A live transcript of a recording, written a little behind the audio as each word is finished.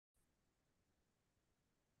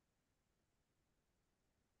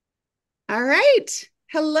All right.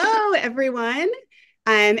 Hello, everyone,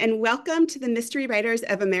 and welcome to the Mystery Writers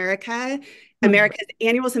of America, America's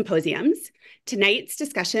annual symposiums. Tonight's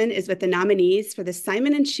discussion is with the nominees for the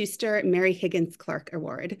Simon and Schuster Mary Higgins Clark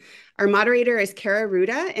Award. Our moderator is Kaira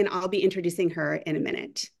Rouda, and I'll be introducing her in a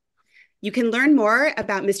minute. You can learn more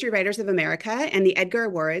about Mystery Writers of America and the Edgar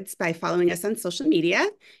Awards by following us on social media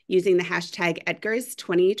using the hashtag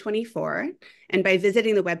Edgars2024 and by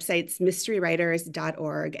visiting the websites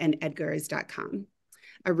mysterywriters.org and edgars.com.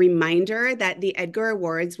 A reminder that the Edgar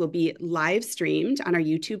Awards will be live streamed on our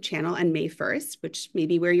YouTube channel on May 1st, which may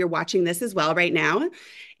be where you're watching this as well right now.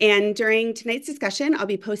 And during tonight's discussion, I'll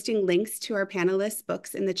be posting links to our panelists'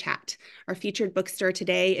 books in the chat. Our featured bookstore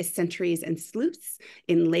today is Centuries and Sleuths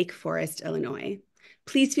in Lake Forest, Illinois.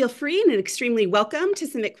 Please feel free and extremely welcome to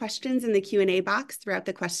submit questions in the Q&A box throughout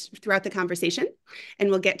the conversation,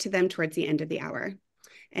 and we'll get to them towards the end of the hour.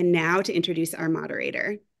 And now to introduce our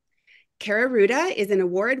moderator. Kaira Rouda is an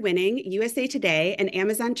award-winning USA Today and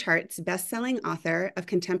Amazon Charts best-selling author of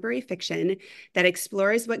contemporary fiction that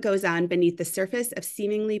explores what goes on beneath the surface of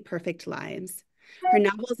seemingly perfect lives. Her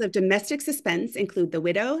novels of domestic suspense include The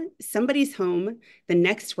Widow, Somebody's Home, The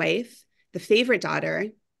Next Wife, The Favorite Daughter,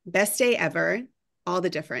 Best Day Ever, All the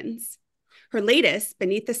Difference. Her latest,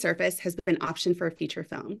 Beneath the Surface, has been optioned for a feature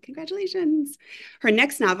film. Congratulations. Her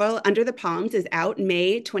next novel, Under the Palms, is out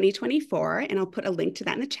May 2024, and I'll put a link to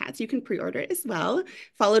that in the chat so you can pre-order it as well,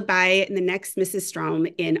 followed by the next Mrs. Strom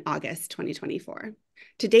in August 2024.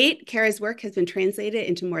 To date, Kaira's work has been translated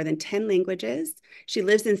into more than 10 languages. She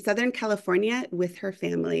lives in Southern California with her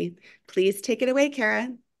family. Please take it away,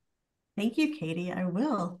 Kaira. Thank you, Katie. I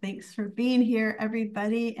will. Thanks for being here,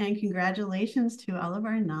 everybody, and congratulations to all of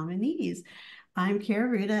our nominees. I'm Kaira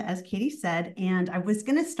Rouda, as Katie said, and I was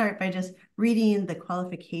going to start by just reading the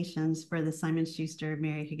qualifications for the Simon Schuster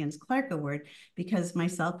Mary Higgins Clark Award, because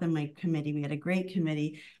myself and my committee, we had a great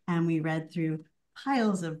committee, and we read through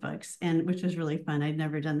piles of books, and which was really fun. I'd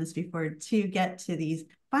never done this before to get to these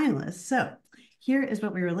finalists. So here is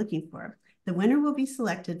what we were looking for. The winner will be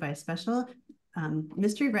selected by a special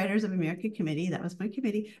Mystery Writers of America committee, that was my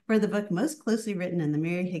committee, for the book most closely written in the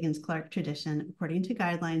Mary Higgins Clark tradition, according to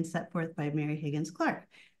guidelines set forth by Mary Higgins Clark.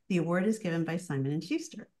 The award is given by Simon and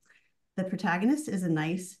Schuster. The protagonist is a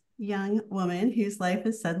nice young woman whose life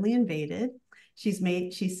is suddenly invaded.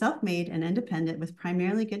 She's self-made and independent with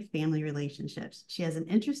primarily good family relationships. She has an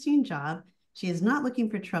interesting job. She is not looking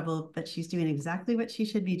for trouble, but she's doing exactly what she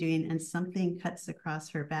should be doing, and something cuts across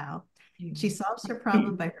her bow. She solves her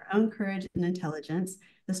problem by her own courage and intelligence.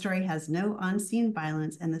 The story has no on-scene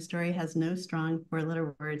violence, and the story has no strong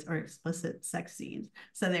four-letter words or explicit sex scenes.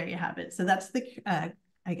 So there you have it. So that's the,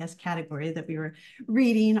 I guess, category that we were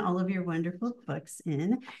reading all of your wonderful books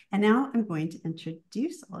in. And now I'm going to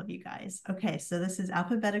introduce all of you guys. Okay, so this is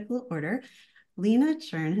alphabetical order. Lina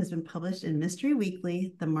Chern has been published in Mystery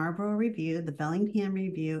Weekly, the Marlborough Review, the Bellingham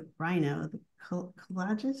Review, Rhino, the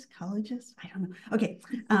Colleges? I don't know. Okay.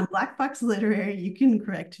 Black Box Literary, you can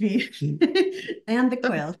correct me. And The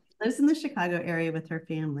Coil. She lives in the Chicago area with her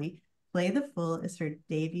family. Play the Fool is her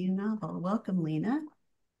debut novel. Welcome, Lina.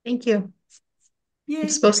 Thank you. Yay. I'm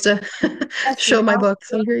supposed to show my book.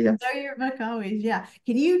 So here you go. Show your book always. Yeah.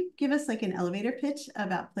 Can you give us like an elevator pitch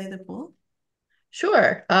about Play the Fool?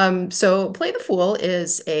 Sure. So Play the Fool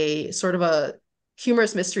is a sort of a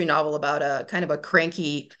humorous mystery novel about a kind of a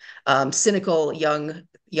cranky, cynical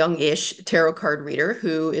youngish tarot card reader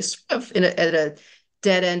who is sort of at a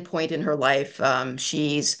dead end point in her life.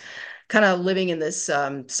 She's kind of living in this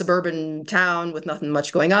suburban town with nothing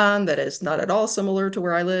much going on that is not at all similar to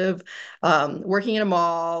where I live. Working in a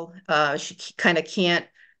mall, she kind of can't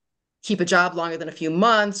keep a job longer than a few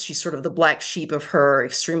months. She's sort of the black sheep of her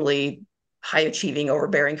extremely high achieving,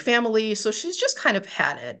 overbearing family. So she's just kind of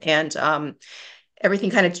had it. And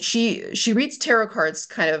everything kind of, she reads tarot cards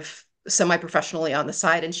kind of semi-professionally on the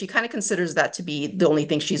side, and she kind of considers that to be the only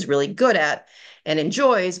thing she's really good at and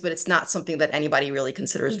enjoys, but it's not something that anybody really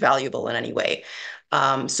considers valuable in any way.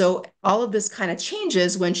 So all of this kind of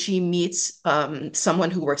changes when she meets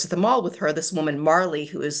someone who works at the mall with her, this woman, Marley,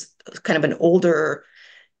 who is kind of an older,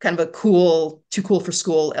 kind of a cool, too cool for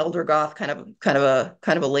school, elder goth kind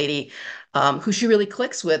of a lady who she really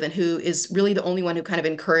clicks with, and who is really the only one who kind of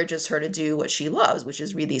encourages her to do what she loves, which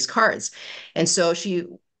is read these cards. And so she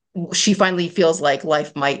finally feels like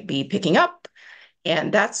life might be picking up.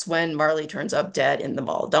 And that's when Marley turns up dead in the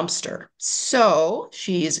mall dumpster. So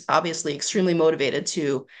she's obviously extremely motivated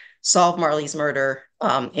to solve Marley's murder.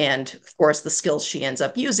 And of course, the skills she ends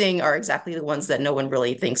up using are exactly the ones that no one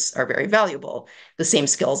really thinks are very valuable. The same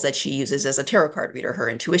skills that she uses as a tarot card reader, her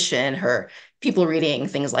intuition, her people reading,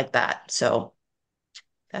 things like that. So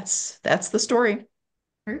that's the story.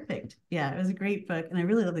 Perfect. Yeah, it was a great book. And I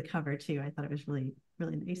really love the cover too. I thought it was really,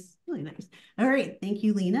 really nice. Really nice. All right. Thank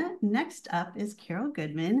you, Lina. Next up is Carol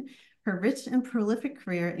Goodman. Her rich and prolific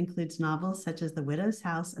career includes novels such as The Widow's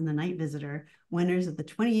House and The Night Visitor, winners of the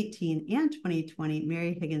 2018 and 2020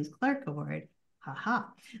 Mary Higgins Clark Award. Haha.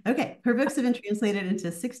 Okay. Her books have been translated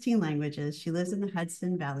into 16 languages. She lives in the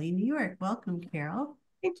Hudson Valley, New York. Welcome, Carol.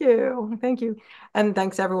 Thank you. Thank you. And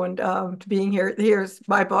thanks everyone to being here. Here's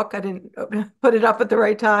my book. I didn't put it up at the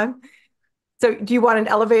right time. So do you want an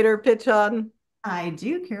elevator pitch on? I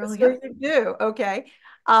do, Carol. Sure Yep. you do. Okay.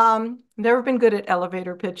 Never been good at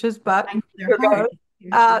elevator pitches, but They're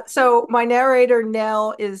hard. so my narrator,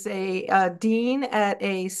 Nell, is a dean at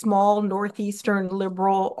a small Northeastern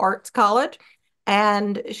liberal arts college,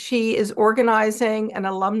 and she is organizing an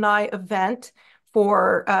alumni event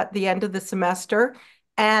for the end of the semester.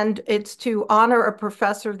 And it's to honor a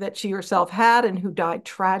professor that she herself had and who died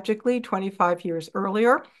tragically 25 years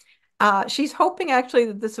earlier. She's hoping actually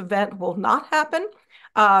that this event will not happen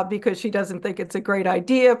because she doesn't think it's a great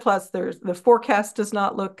idea. Plus, the forecast does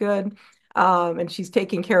not look good. And she's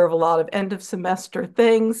taking care of a lot of end of semester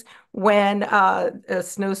things when a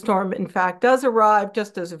snowstorm, in fact, does arrive,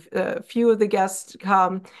 just as a few of the guests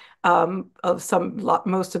come.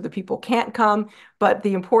 Most of the people can't come, but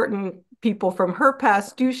the important people from her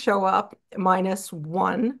past do show up, minus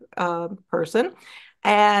one person.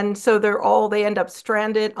 And so they end up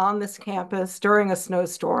stranded on this campus during a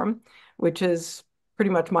snowstorm, which is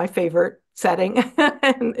pretty much my favorite setting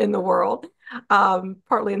in the world.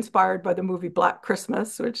 Partly inspired by the movie Black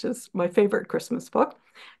Christmas, which is my favorite Christmas book.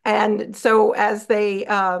 And so as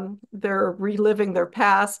they're reliving their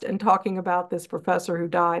past and talking about this professor who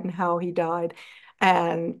died and how he died,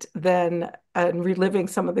 and then reliving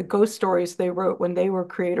some of the ghost stories they wrote when they were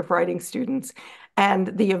creative writing students.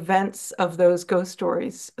 And the events of those ghost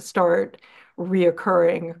stories start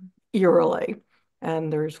reoccurring eerily.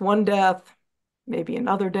 And there's one death, maybe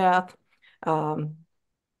another death.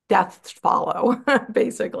 Deaths follow,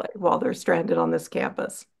 basically, while they're stranded on this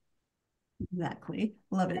campus. Exactly.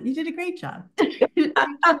 Love it. You did a great job. It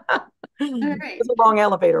was a long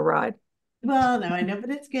elevator ride. Well, no, I know, but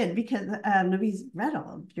it's good because nobody's read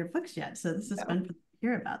all of your books yet. So this is fun to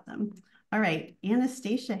hear about them. All right.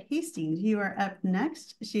 Anastasia Hastings, you are up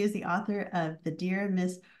next. She is the author of the Dear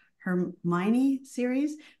Miss Hermione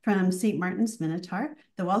series from St. Martin's Minotaur.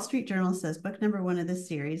 The Wall Street Journal says book number 1 of this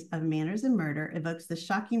series, Of Manners and Murder, evokes the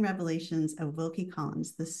shocking revelations of Wilkie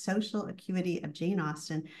Collins, the social acuity of Jane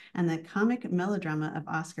Austen, and the comic melodrama of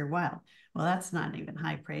Oscar Wilde. Well, that's not even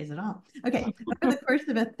high praise at all. Okay, over the course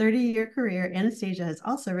of a 30-year career, Anastasia has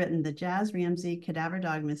also written the Jazz Ramsey Cadaver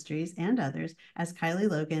Dog Mysteries and others as Kylie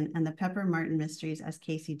Logan and the Pepper Martin Mysteries as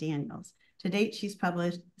Casey Daniels. To date, she's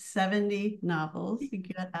published 70 novels. You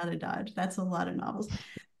get out of Dodge. That's a lot of novels.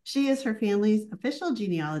 She is her family's official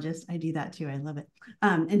genealogist. I do that too. I love it.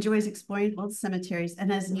 Enjoys exploring old cemeteries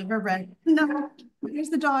and has never read. No, here's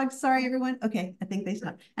the dog. Sorry, everyone. Okay, I think they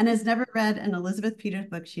stopped. And has never read an Elizabeth Peters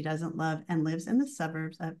book she doesn't love and lives in the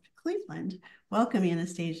suburbs of Cleveland. Welcome,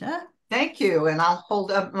 Anastasia. Thank you. And I'll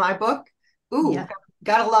hold up my book. Ooh, yeah.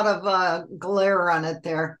 Got a lot of glare on it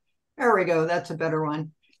there. There we go. That's a better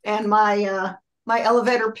one. And my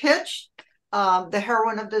elevator pitch, the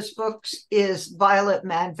heroine of this book is Violet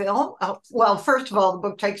Manville. Well, first of all, the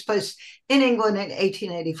book takes place in England in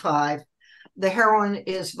 1885. The heroine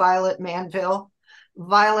is Violet Manville.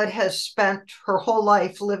 Violet has spent her whole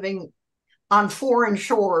life living on foreign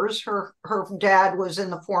shores. Her dad was in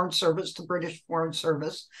the Foreign Service, the British Foreign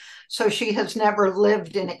Service. So she has never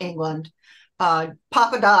lived in England.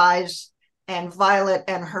 Papa dies, and Violet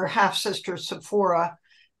and her half-sister Sephora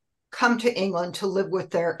come to England to live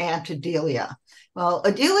with their Aunt Adelia. Well,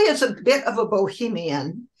 Adelia is a bit of a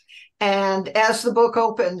bohemian, and as the book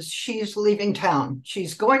opens, she's leaving town.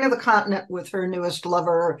 She's going to the continent with her newest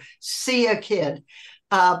lover, see a kid.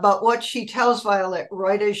 But what she tells Violet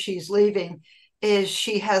right as she's leaving is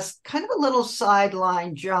she has kind of a little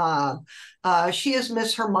sideline job. She is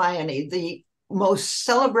Miss Hermione, the most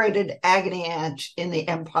celebrated agony aunt in the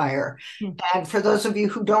empire. And for those of you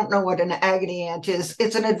who don't know what an agony aunt is,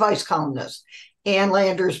 it's an advice columnist. Ann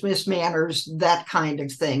Landers, Miss Manners, that kind of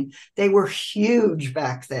thing. They were huge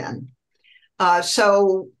back then.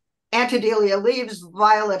 So Aunt Adelia leaves.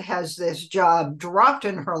 Violet has this job dropped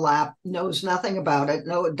in her lap, knows nothing about it,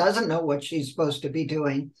 doesn't know what she's supposed to be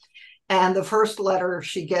doing. And the first letter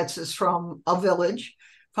she gets is from a village,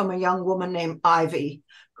 from a young woman named Ivy,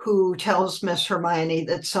 who tells Miss Hermione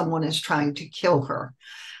that someone is trying to kill her.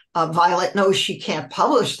 Violet knows she can't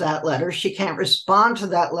publish that letter. She can't respond to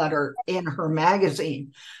that letter in her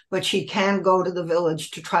magazine, but she can go to the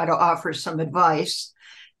village to try to offer some advice.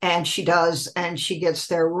 And she does, and she gets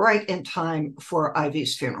there right in time for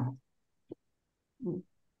Ivy's funeral.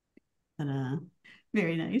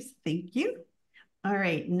 Very nice. Thank you. All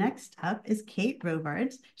right, next up is Kate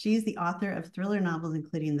Robards. She is the author of thriller novels,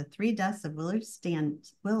 including The Three Deaths of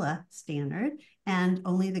Willa Stannard and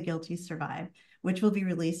Only the Guilty Survive, which will be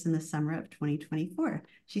released in the summer of 2024.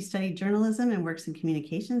 She studied journalism and works in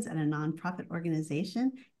communications at a nonprofit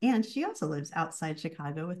organization, and she also lives outside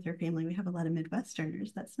Chicago with her family. We have a lot of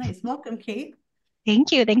Midwesterners. That's nice. Welcome, Kate.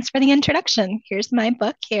 Thank you. Thanks for the introduction. Here's my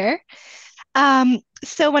book here.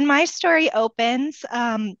 So when my story opens,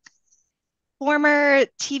 former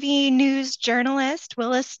TV news journalist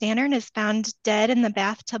Willa Stannard is found dead in the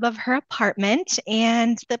bathtub of her apartment,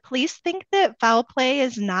 and the police think that foul play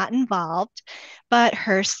is not involved, but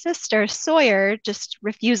her sister Sawyer just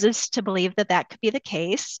refuses to believe that that could be the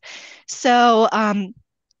case. So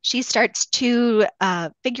she starts to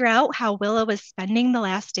figure out how Willa was spending the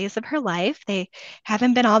last days of her life. They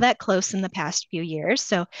haven't been all that close in the past few years,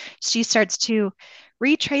 so she starts to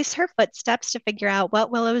retrace her footsteps to figure out what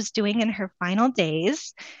Willa was doing in her final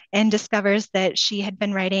days, and discovers that she had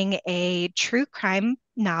been writing a true crime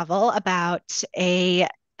novel about the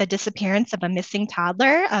disappearance of a missing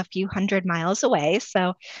toddler a few hundred miles away.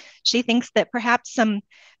 So she thinks that perhaps some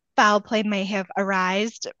foul play may have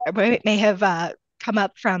arisen, or may have come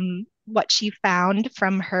up from what she found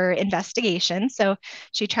from her investigation. So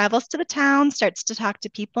she travels to the town, starts to talk to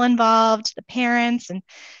people involved, the parents, and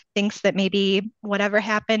thinks that maybe whatever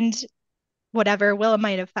happened, whatever Willa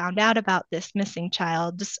might have found out about this missing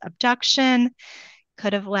child's abduction,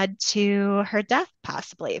 could have led to her death,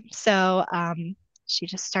 possibly. So she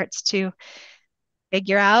just starts to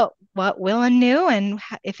figure out what Willa knew and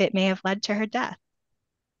if it may have led to her death.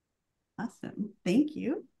 Awesome. Thank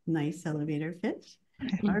you. Nice elevator pitch.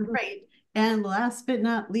 All right. And last but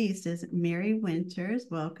not least is Mary Winters.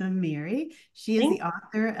 Welcome, Mary. She is the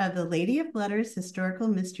author of the Lady of Letters Historical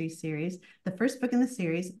Mystery Series. The first book in the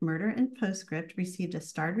series, Murder and Postscript, received a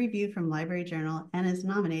starred review from Library Journal and is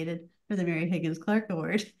nominated for the Mary Higgins Clark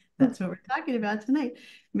Award. That's what we're talking about tonight.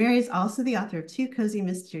 Mary is also the author of 2 cozy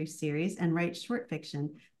mystery series and writes short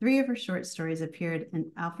fiction. 3 of her short stories appeared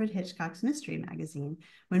in Alfred Hitchcock's Mystery Magazine.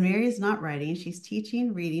 When Mary is not writing, she's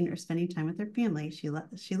teaching, reading, or spending time with her family. She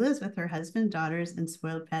lives with her husband, daughters, and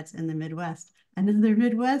spoiled pets in the Midwest. Another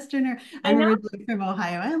Midwesterner. I'm originally from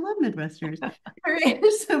Ohio. I love Midwesterners. All right,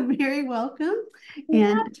 so Mary, welcome.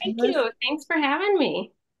 Yeah, thank you. Thanks for having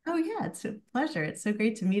me. Oh yeah, it's a pleasure. It's so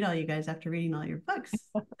great to meet all you guys after reading all your books.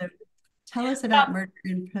 So tell us about Murder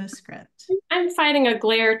and Postscript. I'm fighting a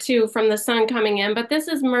glare too from the sun coming in, but this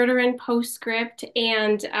is Murder and Postscript,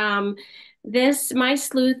 and my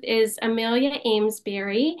sleuth is Amelia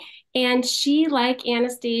Amesbury, and she, like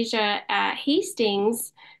Anastasia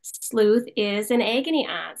Hastings' sleuth, is an agony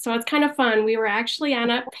aunt. So it's kind of fun. We were actually on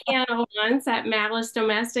a panel once at Malice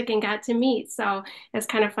Domestic and got to meet. So it's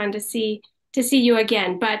kind of fun to see you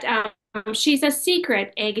again. But she's a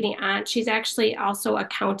secret agony aunt. She's actually also a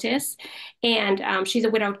countess, and she's a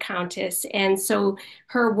widowed countess. And so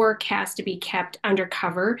her work has to be kept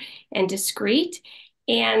undercover and discreet.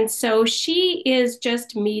 And so she is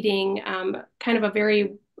just meeting kind of a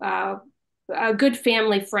very a good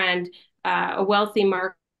family friend, a wealthy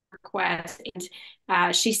marquess.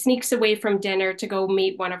 And she sneaks away from dinner to go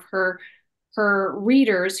meet one of her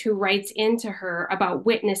readers, who writes into her about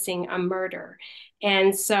witnessing a murder.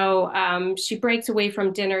 And so she breaks away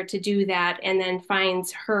from dinner to do that, and then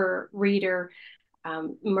finds her reader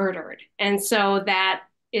murdered. And so that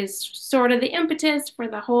is sort of the impetus for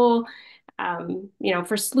the whole,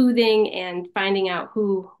 for sleuthing and finding out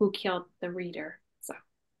who killed the reader. So,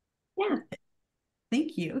 yeah.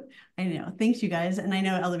 Thank you. I know. Thanks, you guys. And I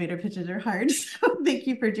know elevator pitches are hard, so thank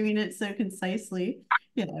you for doing it so concisely.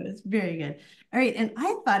 Yeah, it was very good. All right. And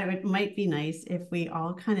I thought it might be nice if we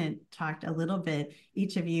all kind of talked a little bit,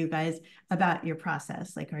 each of you guys, about your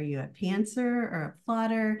process. Like, are you a pantser or a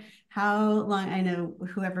plotter? How long? I know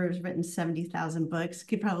whoever has written 70,000 books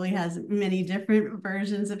probably has many different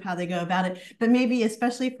versions of how they go about it. But maybe,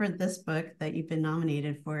 especially for this book that you've been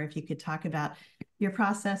nominated for, if you could talk about your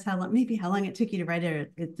process, how long it took you to write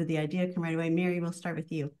it, or did the idea come right away? Mary, we'll start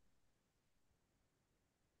with you.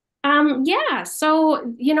 Yeah,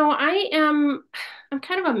 so I'm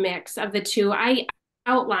kind of a mix of the two. I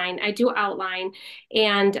do outline,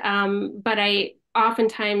 and but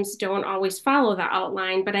oftentimes don't always follow the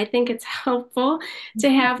outline, but I think it's helpful to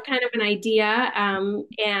have kind of an idea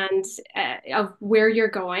and of where you're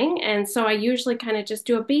going. And so I usually kind of just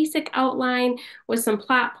do a basic outline with some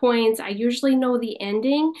plot points. I usually know the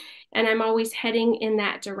ending, and I'm always heading in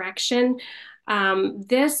that direction.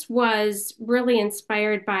 This was really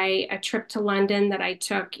inspired by a trip to London that I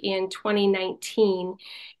took in 2019.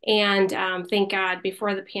 And thank God,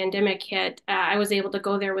 before the pandemic hit, I was able to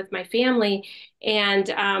go there with my family and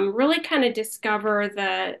really kind of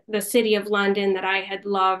discover the city of London that I had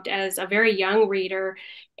loved as a very young reader.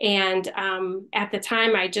 And at the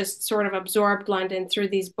time, I just sort of absorbed London through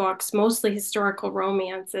these books, mostly historical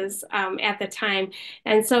romances at the time.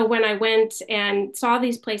 And so when I went and saw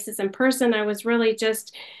these places in person, I was really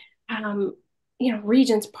just, um,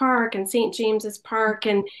 Regent's Park and St. James's Park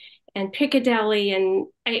and Piccadilly. And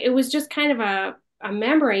it was just kind of a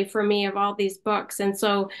memory for me of all these books. And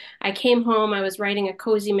so I came home, I was writing a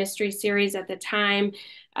cozy mystery series at the time.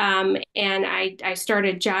 And I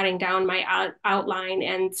started jotting down my outline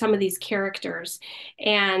and some of these characters.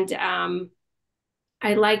 And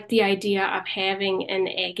I liked the idea of having an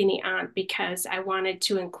agony aunt because I wanted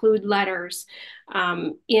to include letters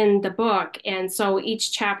in the book. And so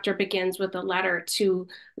each chapter begins with a letter to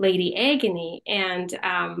Lady Agony. And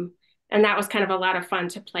that was kind of a lot of fun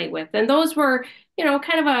to play with. And those were,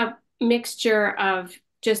 kind of a mixture of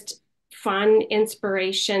just fun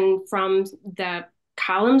inspiration from the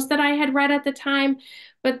columns that I had read at the time,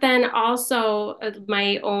 but then also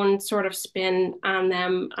my own sort of spin on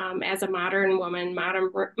them as a modern woman,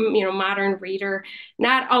 modern reader,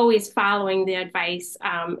 not always following the advice.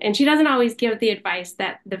 And she doesn't always give the advice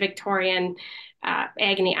that the Victorian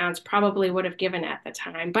agony aunts probably would have given at the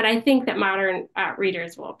time. But I think that modern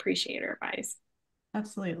readers will appreciate her advice.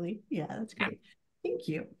 Absolutely. Yeah, that's great. Thank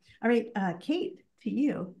you. All right, Kate, to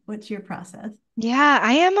you, what's your process? Yeah,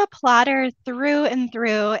 I am a plotter through and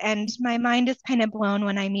through, and my mind is kind of blown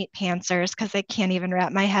when I meet pantsers because I can't even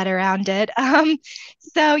wrap my head around it.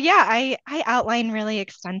 So yeah, I outline really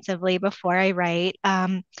extensively before I write.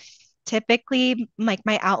 Typically, like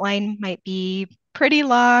my outline might be pretty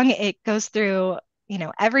long. It goes through,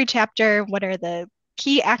 every chapter. What are the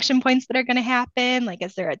key action points that are going to happen? Like,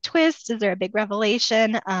 is there a twist? Is there a big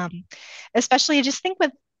revelation? Especially, I just think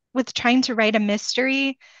with trying to write a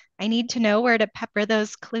mystery, I need to know where to pepper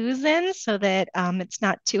those clues in so that it's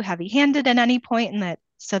not too heavy-handed at any point, and that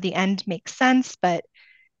so the end makes sense, but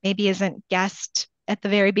maybe isn't guessed at the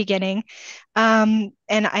very beginning. And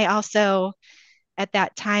I also, at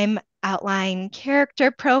that time, outline character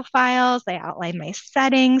profiles. I outline my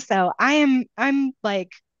setting, so I'm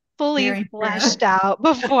like fully Very fleshed out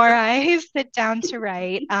before I sit down to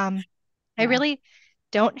write. I really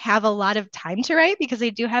don't have a lot of time to write because I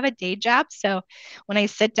do have a day job. So when I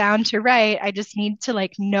sit down to write, I just need to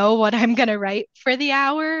like know what I'm going to write for the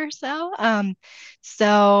hour or so.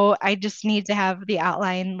 So I just need to have the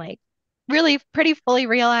outline like really pretty fully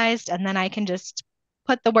realized, and then I can just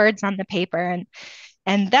put the words on the paper,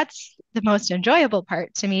 and that's the most enjoyable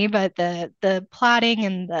part to me. But the plotting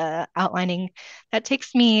and the outlining, that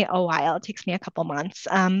takes me a while. It takes me a couple months.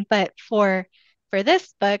 But for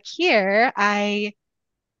this book here, I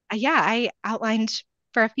outlined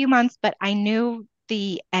for a few months, but I knew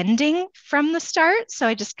the ending from the start. So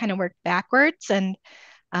I just kind of worked backwards. And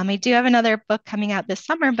I do have another book coming out this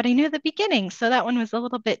summer, but I knew the beginning. So that one was a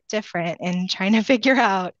little bit different in trying to figure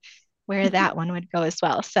out where that one would go as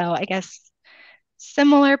well. So I guess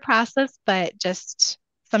similar process, but just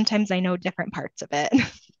sometimes I know different parts of it.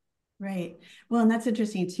 Right. Well, and that's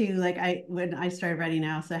interesting too. Like when I started writing,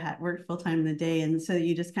 I also had worked full time in the day. And so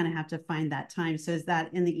you just kind of have to find that time. So is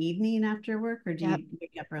that in the evening after work, or do you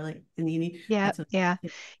wake up early in the evening? Yeah.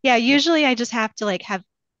 Yeah. Usually I just have to like have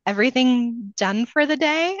everything done for the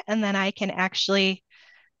day, and then I can actually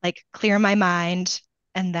like clear my mind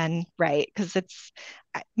and then write, because it's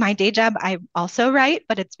my day job. I also write,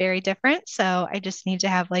 but it's very different. So I just need to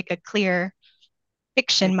have like a clear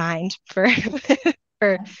fiction mind for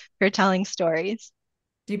for for telling stories.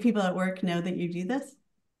 Do people at work know that you do this?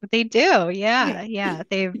 They do, yeah, yeah.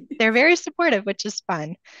 They're very supportive, which is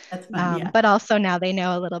fun. That's fun, yeah. But also now they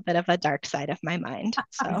know a little bit of a dark side of my mind.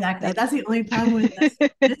 So exactly. That's the only problem with us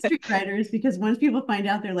mystery writers, because once people find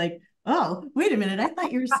out, they're like, "Oh, wait a minute! I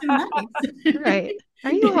thought you were so nice." Right?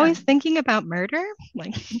 Are you always thinking about murder?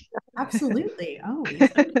 Like, absolutely, always.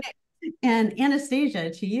 Okay. And Anastasia,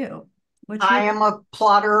 to you. I am a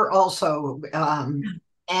plotter also.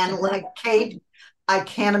 And like Kate, I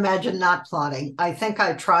can't imagine not plotting. I think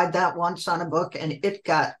I tried that once on a book and it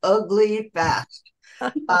got ugly fast.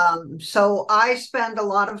 So I spend a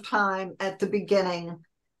lot of time at the beginning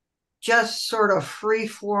just sort of free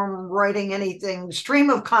form writing anything, stream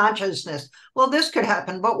of consciousness. Well, this could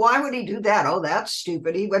happen, but why would he do that? Oh, that's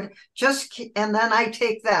stupid. He would just, and then I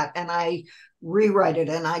take that and I rewrite it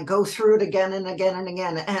and I go through it again and again and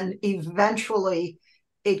again. And eventually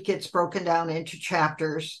it gets broken down into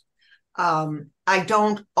chapters. I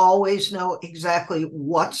don't always know exactly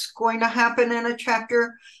what's going to happen in a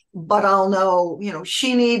chapter, but I'll know,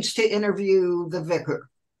 she needs to interview the vicar.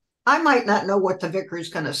 I might not know what the vicar is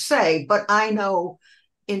going to say, but I know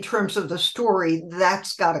in terms of the story,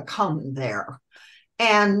 that's got to come there.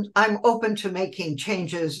 And I'm open to making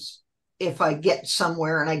changes if I get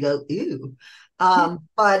somewhere and I go, ew.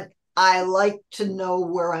 But I like to know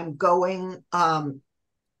where I'm going. I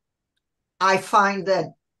find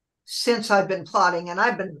that since I've been plotting, and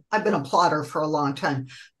I've been a plotter for a long time,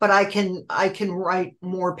 but I can write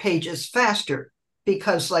more pages faster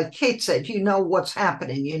because, like Kate said, you know what's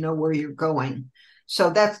happening, you know where you're going.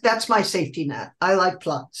 So that's my safety net. I like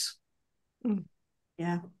plots.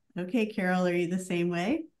 Yeah. Okay, Carol, are you the same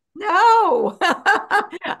way? No,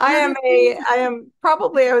 I am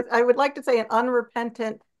probably, I would like to say an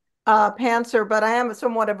unrepentant pantser, but I am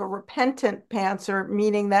somewhat of a repentant pantser,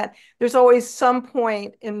 meaning that there's always some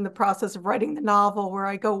point in the process of writing the novel where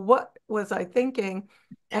I go, what was I thinking?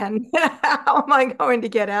 And how am I going to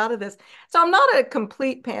get out of this? So I'm not a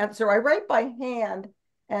complete pantser. I write by hand,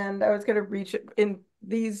 and I was going to reach it in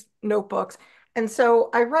these notebooks. And so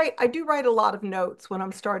I do write a lot of notes when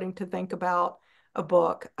I'm starting to think about a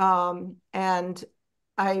book. And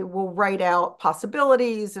I will write out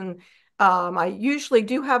possibilities, and I usually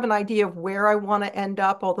do have an idea of where I want to end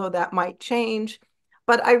up, although that might change.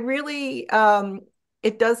 But I really,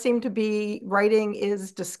 it does seem to be writing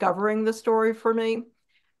is discovering the story for me.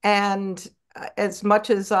 And as much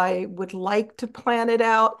as I would like to plan it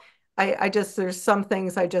out, I just, there's some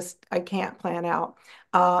things I can't plan out.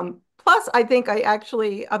 Plus, I think I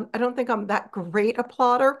don't think I'm that great a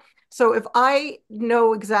plotter. So if I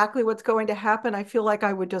know exactly what's going to happen, I feel like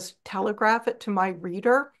I would just telegraph it to my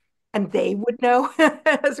reader and they would know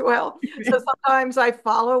as well. So sometimes I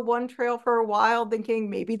follow one trail for a while thinking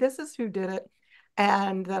maybe this is who did it.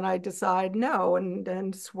 And then I decide no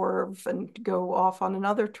and swerve and go off on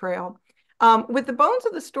another trail. With the bones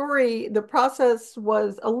of the story, the process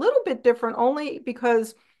was a little bit different only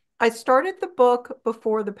because I started the book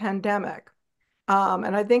before the pandemic.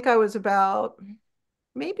 And I think I was about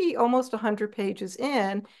maybe almost 100 pages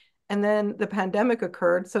in, and then the pandemic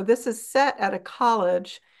occurred. So this is set at a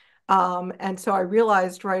college. And so I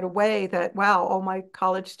realized right away that, wow, all my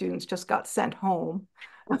college students just got sent home.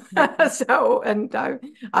 So, and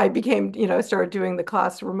I became, started doing the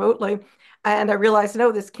class remotely. And I realized,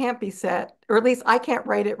 no, this can't be set, or at least I can't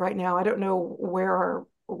write it right now. I don't know where our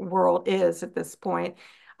world is at this point.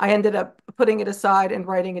 I ended up putting it aside and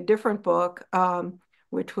writing a different book,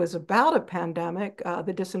 which was about a pandemic,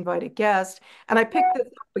 The Disinvited Guest. And I picked this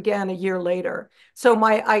up again a year later. So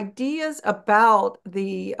my ideas about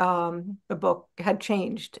the book had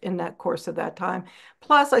changed in that course of that time.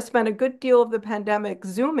 Plus, I spent a good deal of the pandemic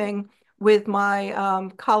Zooming with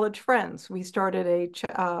my college friends. We started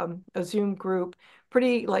a Zoom group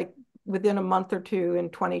pretty like within a month or two in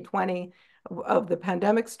 2020 of the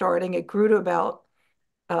pandemic starting. It grew to about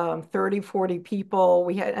 30, 40 people.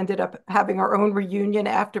 We had ended up having our own reunion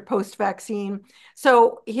after post-vaccine.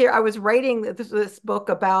 So here I was writing this book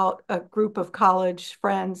about a group of college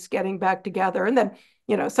friends getting back together and then,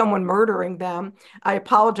 someone murdering them. I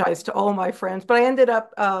apologized to all my friends, but I ended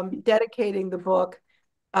up dedicating the book.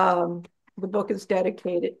 The book is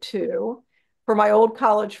dedicated to, for my old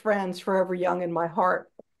college friends, forever young in my heart.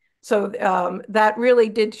 So that really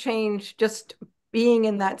did change. Just being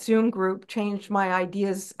in that Zoom group changed my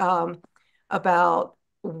ideas about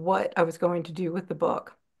what I was going to do with the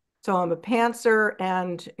book. So I'm a pantser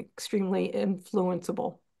and extremely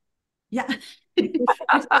influenceable. Yeah.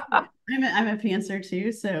 I'm a pantser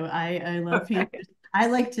too, so I love pantsers. I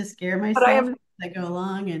like to scare myself as I go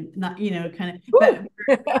along and not, kind of, but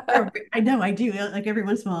I know I do. Like every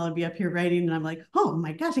once in a while I'll be up here writing and I'm like, oh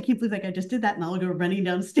my gosh, I can't believe like I just did that. And I'll go running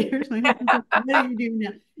downstairs. My husband's like, what are you doing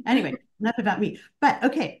now? Anyway, enough about me. But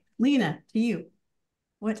okay, Lina, to you,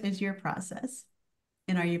 what is your process?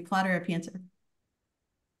 And are you a plotter or pantser?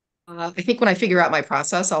 I think when I figure out my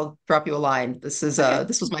process, I'll drop you a line. This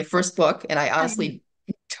was my first book, and I honestly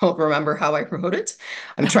don't remember how I wrote it.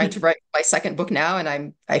 I'm trying to write my second book now,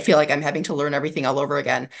 and I feel like I'm having to learn everything all over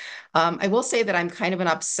again. I will say that I'm kind of an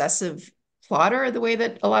obsessive plotter, the way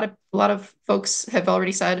that a lot of folks have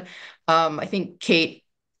already said. I think Kate,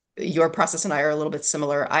 your process and I are a little bit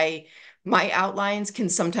similar. My outlines can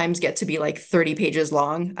sometimes get to be like 30 pages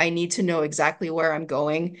long. I need to know exactly where I'm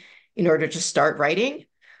going in order to start writing.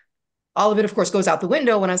 All of it, of course, goes out the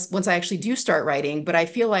window once I actually do start writing. But I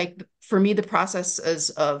feel like for me, the processes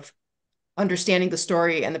of understanding the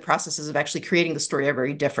story and the processes of actually creating the story are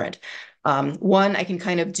very different. One, I can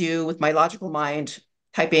kind of do with my logical mind,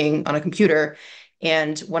 typing on a computer.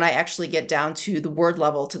 And when I actually get down to the word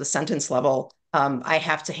level, to the sentence level, I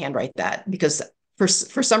have to handwrite that because for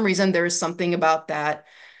some reason, there is something about that,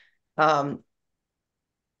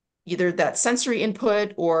 either that sensory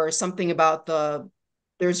input or something about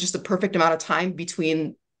there's just a perfect amount of time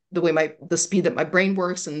between the speed that my brain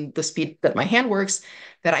works and the speed that my hand works,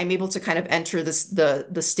 that I'm able to kind of enter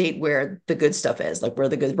the state where the good stuff is, like where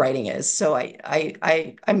the good writing is. So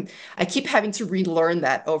I keep having to relearn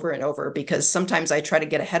that over and over because sometimes I try to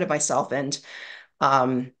get ahead of myself and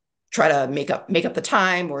try to make up the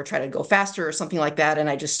time or try to go faster or something like that. And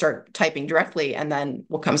I just start typing directly. And then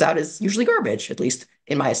what comes out is usually garbage, at least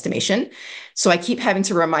in my estimation. So I keep having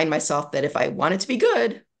to remind myself that if I want it to be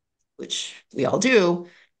good, which we all do,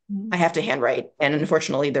 I have to handwrite. And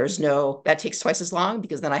unfortunately, that takes twice as long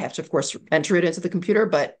because then I have to, of course, enter it into the computer,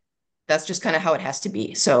 but that's just kind of how it has to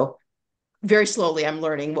be. So very slowly, I'm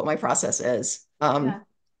learning what my process is. Yeah.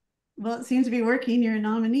 Well, it seems to be working. You're a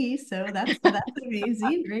nominee, so that's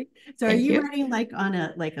amazing, right? So, are you writing like on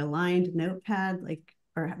a lined notepad,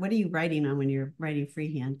 or what are you writing on when you're writing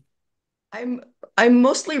freehand? I'm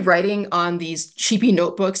mostly writing on these cheapy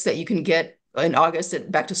notebooks that you can get in August at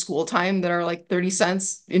back to school time that are like 30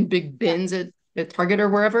 cents in big bins at Target or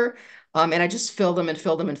wherever. And I just fill them and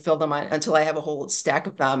fill them and fill them until I have a whole stack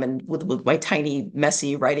of them, and with my tiny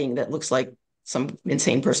messy writing that looks like some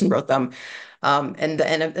insane person wrote them. And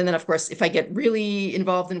then of course, if I get really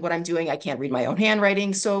involved in what I'm doing, I can't read my own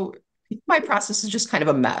handwriting. So my process is just kind of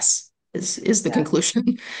a mess, is the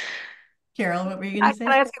conclusion. Carol, what were you going to say?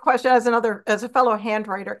 Can I ask a question as a fellow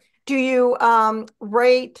handwriter? Do you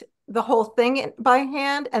write the whole thing by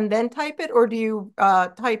hand and then type it, or do you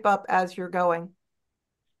type up as you're going?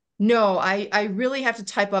 No, I really have to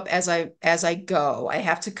type up as I go. I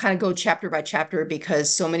have to kind of go chapter by chapter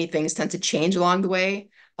because so many things tend to change along the way.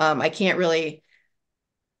 I can't really,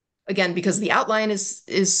 again, because the outline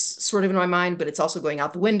is sort of in my mind, but it's also going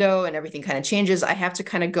out the window and everything kind of changes. I have to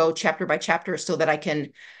kind of go chapter by chapter so that I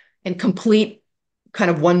can complete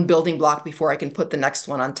kind of one building block before I can put the next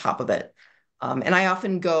one on top of it. And I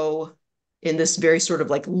often go in this very sort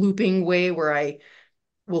of like looping way where I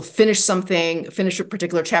will finish a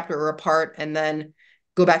particular chapter or a part, and then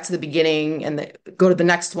go back to the beginning and go to the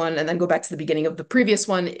next one, and then go back to the beginning of the previous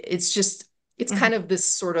one. It's kind of this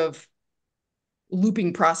sort of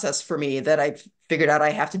looping process for me that I've figured out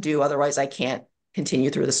I have to do. Otherwise, I can't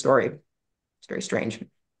continue through the story. It's very strange.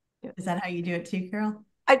 Is that how you do it too, Carol?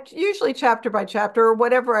 I usually chapter by chapter or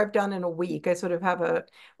whatever I've done in a week. I sort of have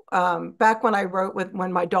back when I wrote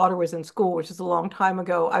when my daughter was in school, which is a long time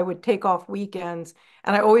ago, I would take off weekends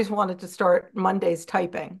and I always wanted to start Mondays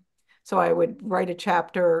typing. So I would write a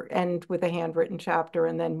chapter, end with a handwritten chapter,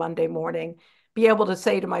 and then Monday morning be able to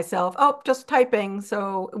say to myself, oh, just typing.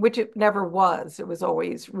 So, which it never was. It was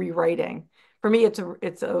always rewriting. For me, it's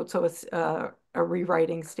a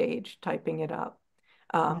rewriting stage, typing it up.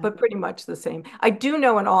 But pretty much the same. I do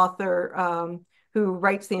know an author who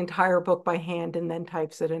writes the entire book by hand and then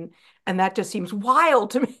types it, and that just seems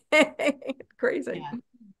wild to me. Crazy.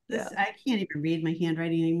 I can't even read my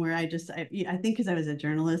handwriting anymore. I think because I was a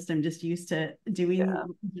journalist, I'm just used to doing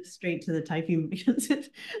just straight to the typing because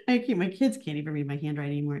my kids can't even read my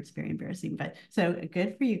handwriting anymore. It's very embarrassing, but so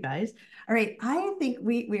good for you guys. All right. I think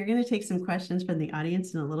we're going to take some questions from the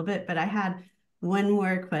audience in a little bit, but I had one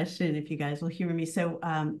more question, if you guys will humor me. So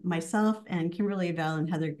myself and Kimberly Bell and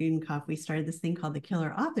Heather Gudenkoff, we started this thing called the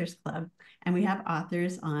Killer Authors Club. And we have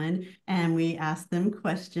authors on and we ask them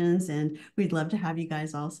questions, and we'd love to have you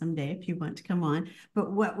guys all someday if you want to come on.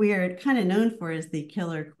 But what we are kind of known for is the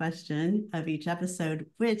killer question of each episode,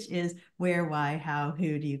 which is where, why, how,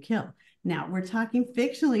 who do you kill? Now, we're talking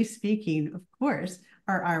fictionally speaking, of course,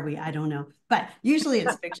 or are we? I don't know. But usually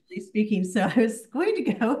it's fictionally speaking. So I was going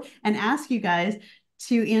to go and ask you guys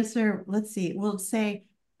to answer, let's see, we'll say,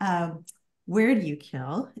 where do you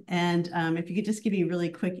kill? And if you could just give me a really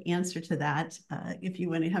quick answer to that, if you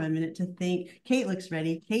want to have a minute to think. Kate looks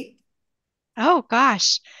ready. Kate? Oh,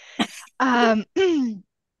 gosh. That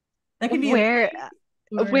could be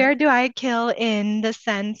where do I kill in the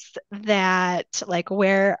sense that, like,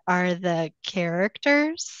 where are the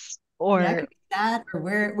characters? Or yeah, could be that, or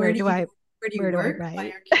where do you work?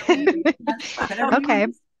 Write? Okay.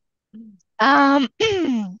 Oh,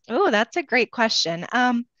 that's a great question.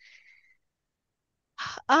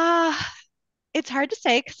 It's hard to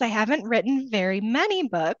say because I haven't written very many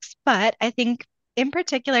books, but I think in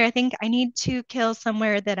particular, I think I need to kill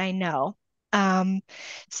somewhere that I know. Um,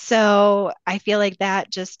 so I feel like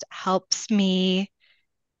that just helps me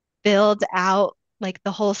build out like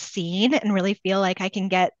the whole scene and really feel like I can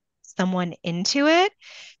get someone into it.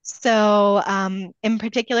 So, in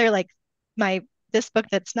particular, like my this book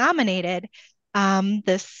that's nominated,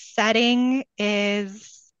 the setting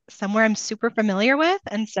is somewhere I'm super familiar with,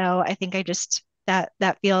 and so I think I just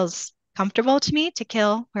that feels comfortable to me to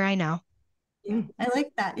kill where I know. Yeah, I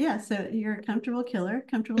like that. Yeah, so you're a comfortable killer,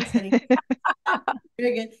 comfortable setting.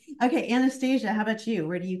 Very good. Okay, Anastasia, how about you?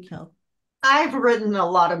 Where do you kill? I've written a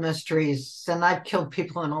lot of mysteries and I've killed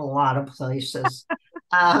people in a lot of places.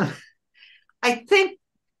 uh, I think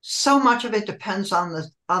so much of it depends on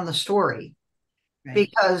the story. Right.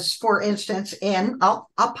 Because, for instance, I'll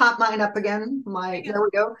pop mine up again. There we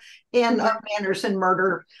go. In Manners and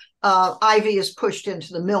Murder, Ivy is pushed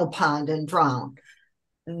into the mill pond and drowned.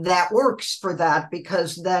 That works for that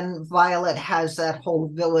because then Violet has that whole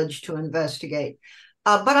village to investigate.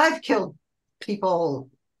 But I've killed people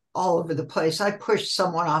all over the place. I pushed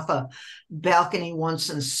someone off a balcony once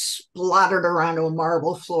and splattered around a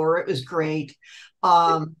marble floor. It was great.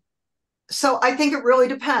 So I think it really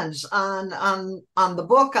depends on the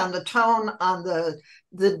book, on the tone, on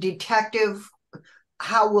the detective.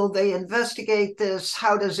 How will they investigate this?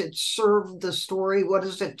 How does it serve the story? What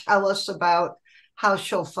does it tell us about how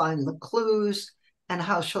she'll find the clues and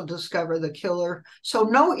how she'll discover the killer? So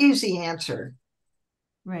no easy answer.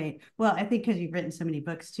 Right. Well, I think because you've written so many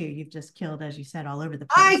books too, you've just killed, as you said, all over the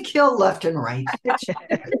I place. kill left and right.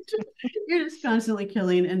 You're just constantly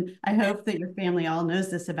killing. And I hope that your family all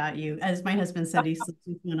knows this about you. As my husband said, he sleeps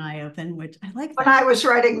with one eye open, which I like that. When I was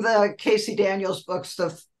writing the Casey Daniels books,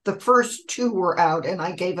 the first two were out, and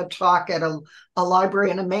I gave a talk at a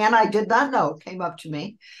library, and a man I did not know came up to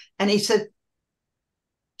me and he said,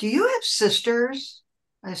 "Do you have sisters?"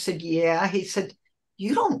 I said, "Yeah." He said,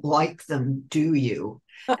 "You don't like them, do you?"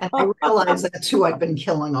 And I realized that's who I've been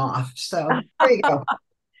killing off. So there you go.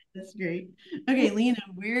 That's great. Okay, Lina,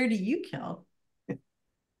 where do you kill?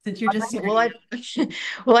 Since you're just well,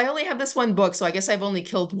 I only have this one book, so I guess I've only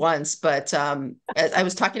killed once. But I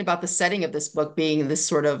was talking about the setting of this book being this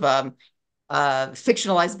sort of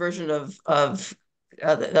fictionalized version of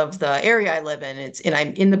the area I live in. And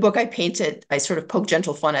I'm in the book I painted. I sort of poke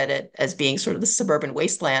gentle fun at it as being sort of the suburban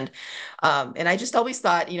wasteland. And I just always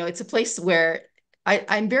thought, it's a place where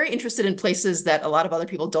I'm very interested in places that a lot of other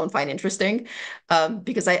people don't find interesting,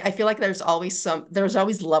 because I feel like there's always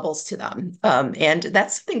levels to them. And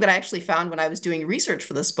that's something that I actually found when I was doing research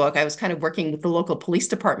for this book. I was kind of working with the local police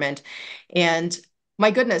department, and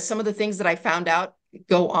my goodness, some of the things that I found out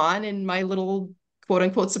go on in my little quote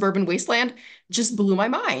unquote suburban wasteland just blew my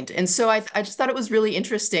mind. And so I just thought it was really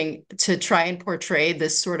interesting to try and portray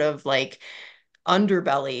this sort of like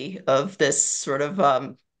underbelly of this sort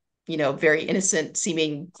of very innocent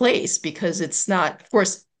seeming place, because it's not, of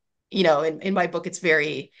course, in my book it's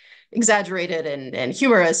very exaggerated and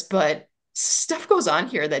humorous, but stuff goes on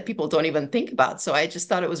here that people don't even think about. So I just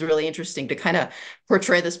thought it was really interesting to kind of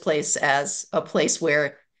portray this place as a place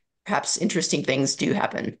where perhaps interesting things do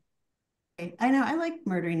happen. I know I like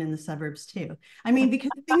murdering in the suburbs too. I mean,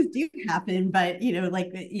 because things do happen, but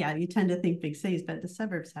yeah, you tend to think big cities, but the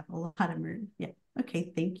suburbs have a lot of murder. Yeah.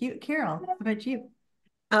 Okay. Thank you. Carol, how about you?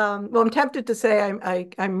 Well, I'm tempted to say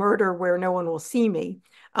I murder where no one will see me.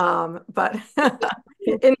 But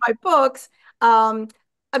in my books, my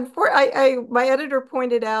editor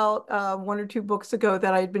pointed out one or two books ago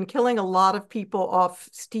that I had been killing a lot of people off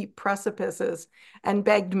steep precipices and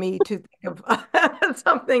begged me to think of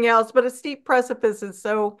something else. But a steep precipice is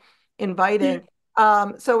so inviting.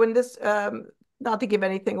 So in this, not to give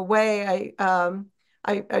anything away,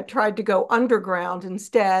 I tried to go underground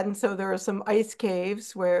instead, and so there are some ice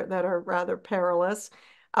caves that are rather perilous.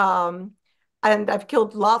 And I've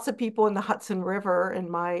killed lots of people in the Hudson River in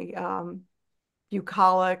my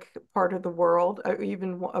bucolic part of the world,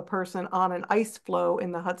 even a person on an ice floe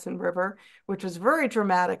in the Hudson River, which was very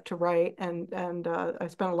dramatic to write. And I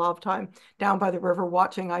spent a lot of time down by the river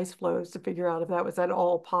watching ice flows to figure out if that was at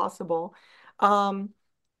all possible.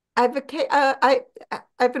 I've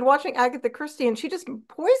been watching Agatha Christie, and she just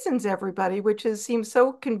poisons everybody, which seems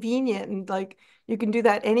so convenient, and like you can do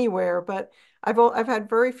that anywhere. But I've had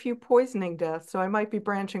very few poisoning deaths, so I might be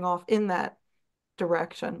branching off in that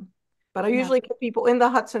direction. But I usually kill people in the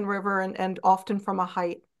Hudson River and often from a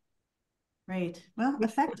height. Right. Well,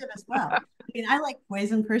 effective as well. I mean, I like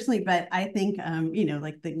poison personally, but I think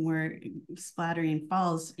like the more splattering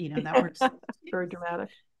falls, that works. Very dramatic.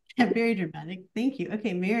 Very dramatic. Thank you.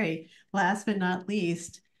 Okay, Mary, last but not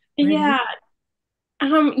least. Yeah.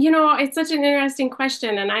 It's such an interesting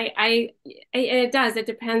question, and it does. It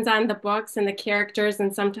depends on the books and the characters,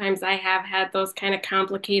 and sometimes I have had those kind of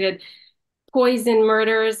complicated poison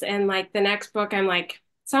murders, and like the next book, I'm like,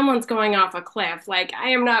 someone's going off a cliff. Like I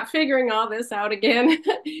am not figuring all this out again.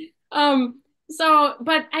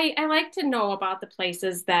 But I like to know about the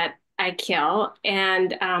places that I kill,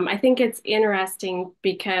 and I think it's interesting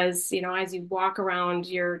because as you walk around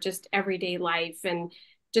your just everyday life and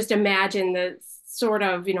just imagine the sort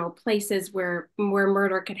of places where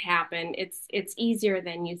murder could happen. It's easier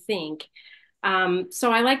than you think.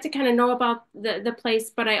 So I like to kind of know about the place,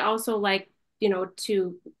 but I also like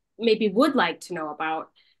to maybe would like to know about.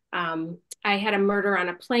 I had a murder on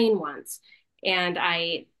a plane once, and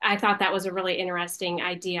I thought that was a really interesting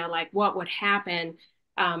idea. Like, what would happen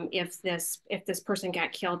if this person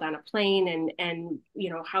got killed on a plane, and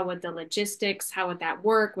how would the logistics, how would that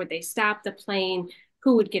work? Would they stop the plane?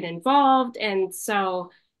 Who would get involved? And so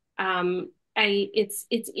it's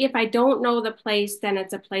if I don't know the place, then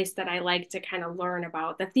it's a place that I like to kind of learn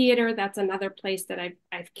about. The theater, that's another place that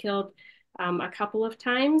I've killed a couple of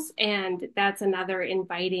times, and that's another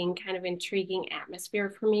inviting, kind of intriguing atmosphere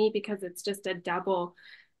for me because it's just a double,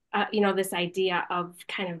 this idea of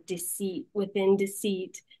kind of deceit within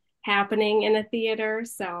deceit happening in a theater.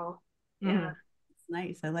 So yeah. It's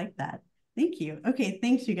nice. I like that. Thank you. Okay,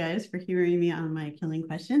 thanks you guys for hearing me on my killing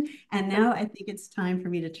question. And now I think it's time for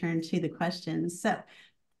me to turn to the questions. So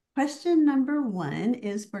question number 1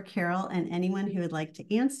 is for Carol and anyone who would like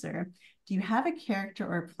to answer. Do you have a character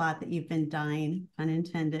or plot that you've been dying,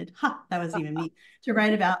 unintended, that was even me, to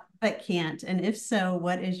write about but can't? And if so,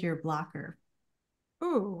 what is your blocker?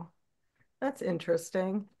 Ooh, that's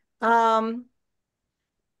interesting. Well,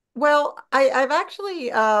 I've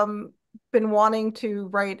actually been wanting to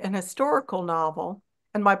write an historical novel,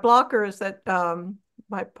 and my blocker is that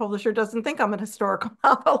my publisher doesn't think I'm an historical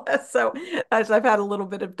novelist. So as I've had a little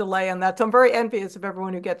bit of delay on that. So I'm very envious of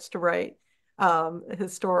everyone who gets to write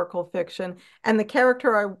historical fiction. And the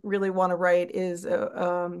character I really want to write is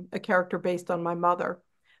a character based on my mother.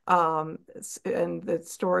 And the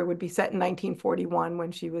story would be set in 1941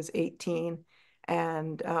 when she was 18.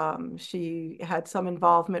 And she had some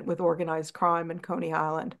involvement with organized crime in Coney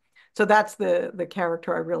Island. So that's the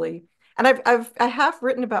character I really, and I have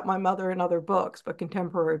written about my mother in other books, but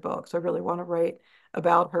contemporary books. I really want to write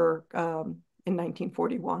about her in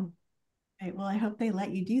 1941. Right, well, I hope they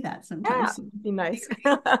let you do that sometime soon. Be nice.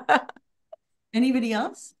 Anybody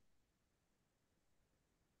else?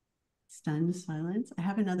 Stunned silence. I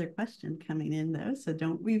have another question coming in though, so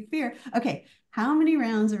don't be fear. Okay, how many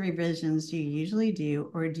rounds of revisions do you usually do,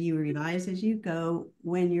 or do you revise as you go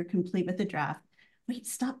when you're complete with the draft? Wait,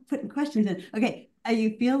 stop putting questions in. Okay,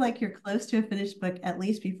 you feel like you're close to a finished book at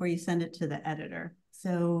least before you send it to the editor.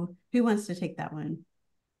 So who wants to take that one?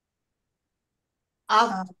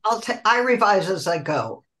 I revise as I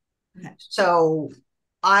go. Okay. So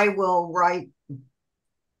I will write,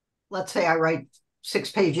 let's say I write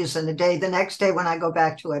 6 pages in a day. The next day when I go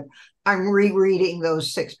back to it, I'm rereading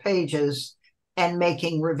those 6 pages and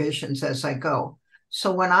making revisions as I go.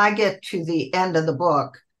 So when I get to the end of the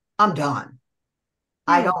book, I'm done.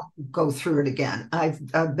 I don't go through it again.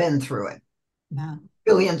 I've been through it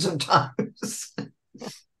billions of times.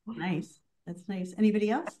 Nice. That's nice. Anybody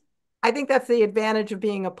else? I think that's the advantage of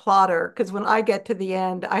being a plotter, because when I get to the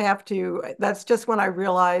end, that's just when I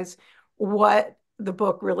realize what the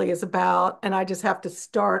book really is about, and I just have to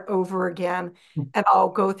start over again, and I'll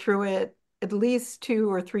go through it at least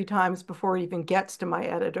 2 or 3 times before it even gets to my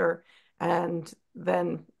editor, and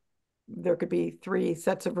then there could be 3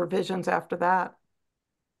 sets of revisions after that.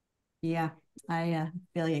 Yeah, I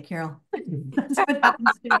feel you, Carol. That's what happens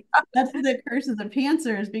to me. That's the curse of the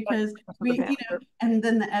pantsers, because and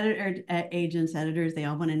then the editors, they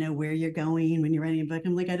all want to know where you're going when you're writing a book.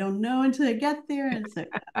 I'm like, I don't know until I get there. And so,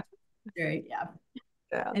 great, yeah.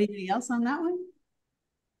 Anybody else on that one?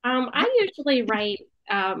 I usually write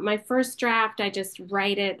my first draft. I just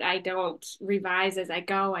write it. I don't revise as I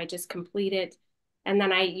go. I just complete it, and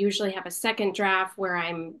then I usually have a second draft where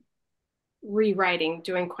I'm rewriting,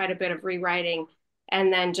 doing quite a bit of rewriting,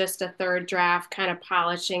 and then just a third draft, kind of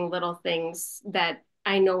polishing little things that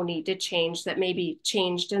I know need to change that maybe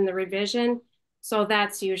changed in the revision. So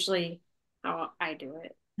that's usually how I do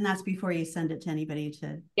it. And that's before you send it to anybody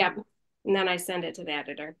to. Yep. And then I send it to the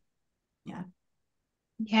editor. Yeah.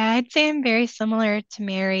 Yeah, I'd say I'm very similar to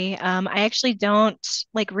Mary. I actually don't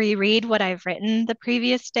like reread what I've written the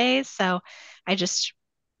previous days. So I just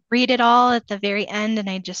read it all at the very end, and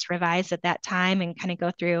I just revise at that time and kind of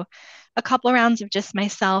go through a couple rounds of just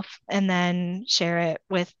myself and then share it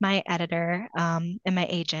with my editor and my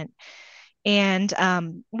agent. And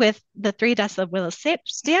with the Three Deaths of Willis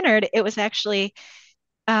Stannard, it was actually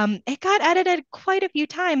it got edited quite a few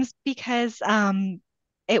times because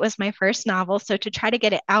it was my first novel. So to try to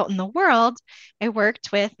get it out in the world, I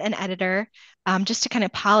worked with an editor just to kind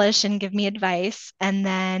of polish and give me advice. And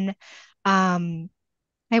then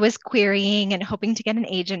I was querying and hoping to get an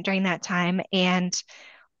agent during that time. And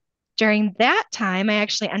during that time, I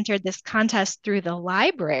actually entered this contest through the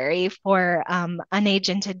library for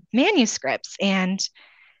unagented manuscripts and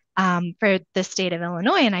for the state of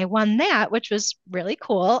Illinois. And I won that, which was really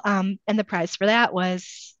cool. And the prize for that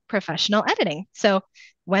was professional editing. So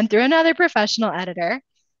went through another professional editor.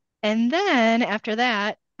 And then after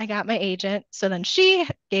that, I got my agent. So then she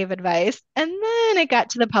gave advice. And then it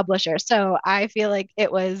got to the publisher. So I feel like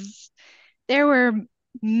there were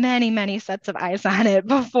many, many sets of eyes on it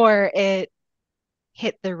before it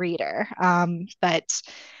hit the reader. But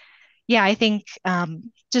yeah, I think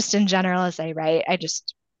just in general, as I write, I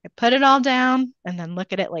put it all down and then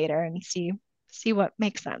look at it later and see what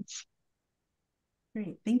makes sense.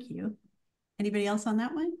 Great, thank you. Anybody else on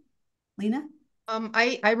that one? Lina?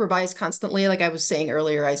 I revise constantly. Like I was saying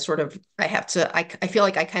earlier, I feel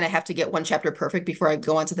like I kind of have to get one chapter perfect before I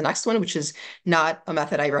go on to the next one, which is not a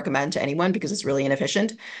method I recommend to anyone because it's really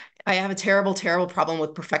inefficient. I have a terrible, terrible problem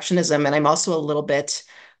with perfectionism, and I'm also a little bit,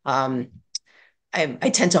 I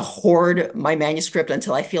tend to hoard my manuscript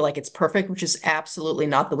until I feel like it's perfect, which is absolutely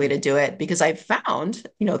not the way to do it because I've found,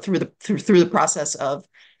 through the process of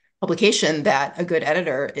publication that a good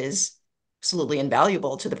editor is absolutely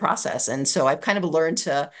invaluable to the process. And so I've kind of learned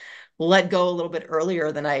to let go a little bit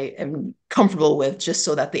earlier than I am comfortable with, just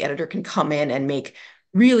so that the editor can come in and make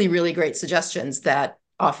really, really great suggestions that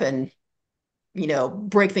often,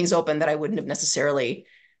 break things open that I wouldn't have necessarily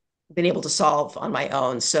been able to solve on my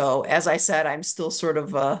own. So as I said, I'm still sort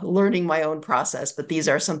of learning my own process, but these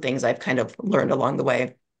are some things I've kind of learned along the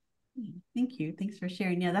way. Thank you. Thanks for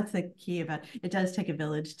sharing. Yeah, that's the key about it. Does take a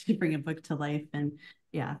village to bring a book to life. And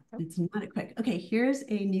yeah, it's not a quick. Okay, here's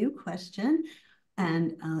a new question.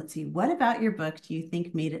 And let's see, what about your book do you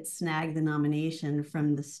think made it snag the nomination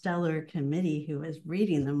from the stellar committee who was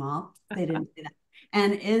reading them all? They didn't say that.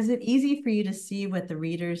 And is it easy for you to see what the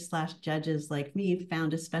readers/judges like me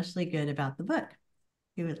found especially good about the book?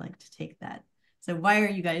 Who would like to take that? So why are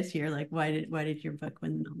you guys here? Like, why did your book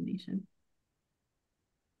win the nomination?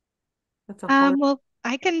 That's a hard. Well,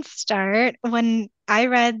 I can start. When I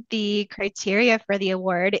read the criteria for the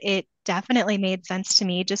award, it definitely made sense to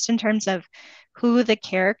me just in terms of who the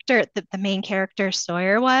main character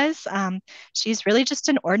Sawyer was. She's really just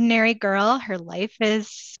an ordinary girl. Her life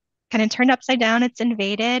is kind of turned upside down. It's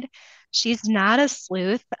invaded. She's not a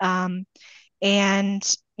sleuth.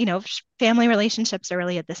 And, family relationships are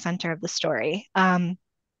really at the center of the story.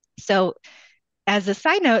 So as a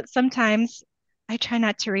side note, sometimes I try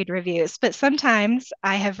not to read reviews, but sometimes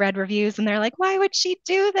I have read reviews and they're like, why would she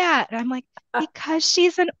do that? And I'm like, because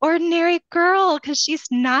she's an ordinary girl, because she's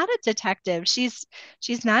not a detective. She's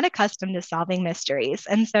not accustomed to solving mysteries.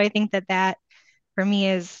 And so I think that for me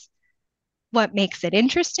is what makes it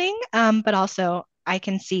interesting. But also I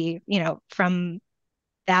can see, from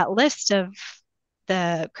that list of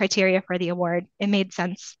the criteria for the award, it made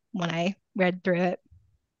sense when I read through it.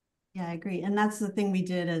 Yeah, I agree. And that's the thing we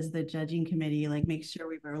did as the judging committee, like make sure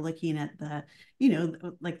we were looking at the,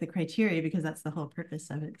 like the criteria, because that's the whole purpose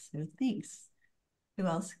of it. So thanks. Who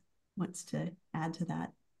else wants to add to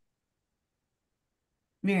that?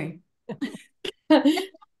 Mary.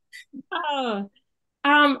 Oh,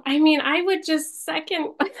 I would just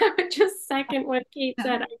second what Kate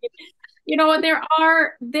said.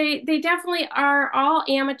 They definitely are all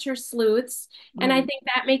amateur sleuths, and I think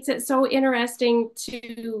that makes it so interesting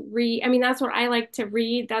to read. I mean, that's what I like to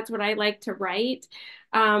read. That's what I like to write.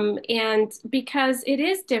 And because it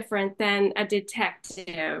is different than a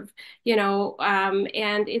detective,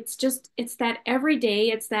 and it's that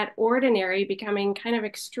everyday, it's that ordinary becoming kind of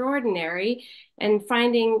extraordinary and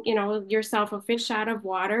finding, yourself a fish out of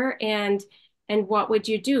water and what would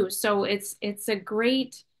you do? So it's a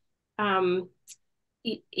great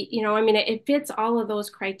it fits all of those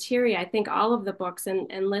criteria. I think all of the books and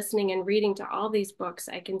listening and reading to all these books,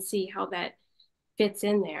 I can see how that fits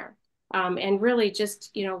in there. And really just,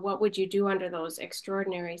 what would you do under those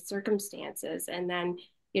extraordinary circumstances? And then,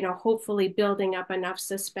 hopefully building up enough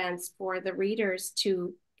suspense for the readers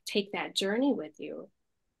to take that journey with you.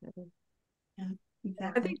 Yeah,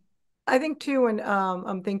 exactly. I think too, when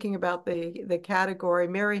I'm thinking about the category,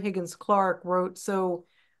 Mary Higgins Clark wrote so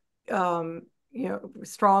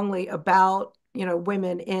strongly about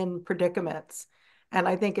women in predicaments, and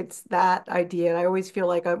I think it's that idea. And I always feel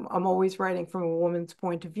like I'm always writing from a woman's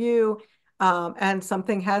point of view, and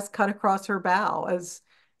something has cut across her bow, as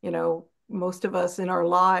you know, most of us in our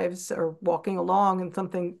lives are walking along and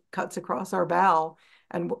something cuts across our bow.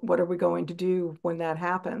 And what are we going to do when that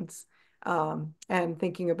happens? And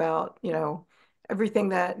thinking about, everything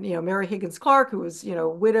that, Mary Higgins Clark, who was,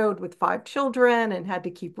 widowed with 5 children and had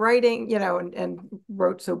to keep writing, and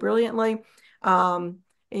wrote so brilliantly.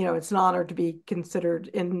 It's an honor to be considered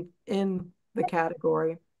in the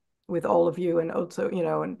category with all of you, and also,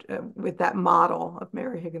 and with that model of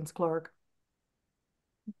Mary Higgins Clark.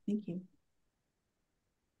 Thank you.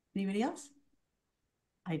 Anybody else?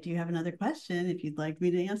 I do have another question if you'd like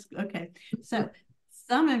me to ask. Okay, so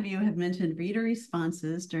some of you have mentioned reader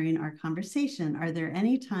responses during our conversation. Are there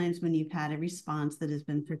any times when you've had a response that has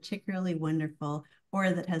been particularly wonderful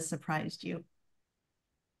or that has surprised you?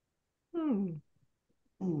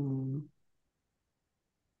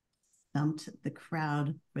 Stumped the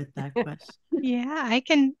crowd with that question. Yeah, I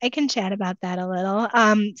can chat about that a little.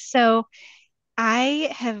 So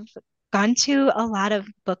I have gone to a lot of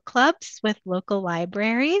book clubs with local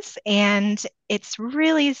libraries, and it's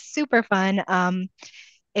really super fun.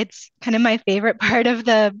 It's kind of my favorite part of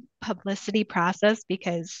the publicity process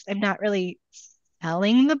because I'm not really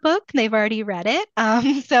selling the book. They've already read it.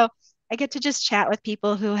 So I get to just chat with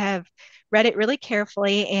people who have read it really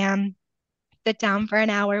carefully and sit down for an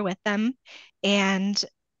hour with them. And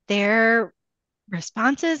their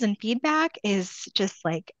responses and feedback is just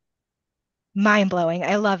like mind blowing.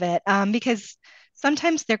 I love it because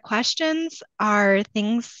sometimes their questions are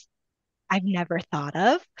things I've never thought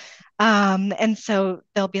of. And so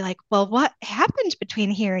they'll be like, well, what happened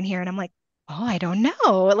between here and here? And I'm like, oh, I don't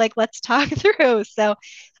know. Like, let's talk through. So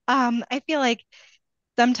I feel like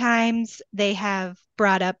sometimes they have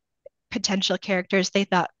brought up potential characters they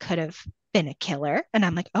thought could have been a killer. And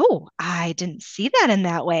I'm like, oh, I didn't see that in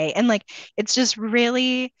that way. And like, it's just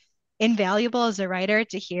really invaluable as a writer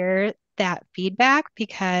to hear that feedback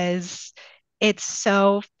because it's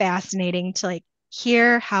so fascinating to like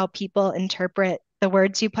hear how people interpret the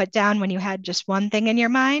words you put down when you had just one thing in your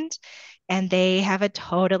mind and they have a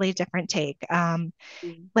totally different take.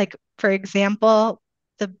 Like, for example,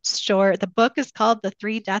 the book is called The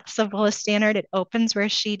Three Deaths of Willis Stannard. It opens where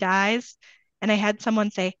she dies. And I had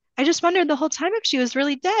someone say, I just wondered the whole time if she was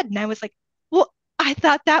really dead. And I was like, well, I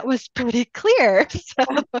thought that was pretty clear.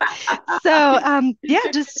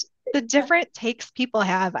 Yeah, just the different takes people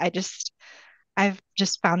have. I've just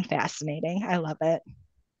found fascinating. I love it.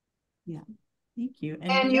 Yeah, thank you.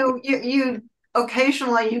 And you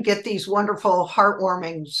occasionally you get these wonderful,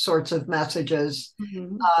 heartwarming sorts of messages.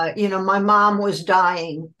 My mom was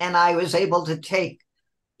dying, and I was able to take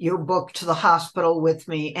your book to the hospital with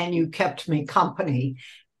me, and you kept me company.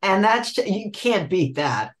 And you can't beat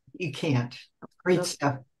that. You can't. Great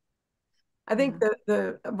stuff. I think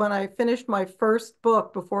that when I finished my first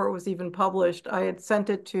book before it was even published, I had sent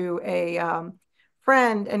it to a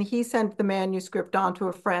friend, and he sent the manuscript on to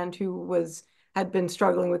a friend who had been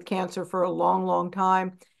struggling with cancer for a long, long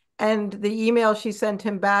time. And the email she sent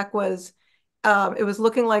him back was, it was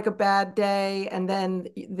looking like a bad day, and then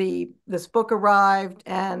this book arrived,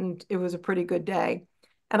 and it was a pretty good day.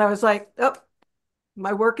 And I was like, oh,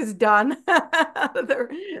 my work is done. There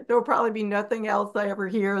will probably be nothing else I ever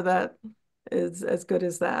hear that is as good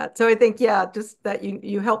as that. So I think, yeah, just that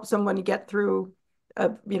you help someone get through a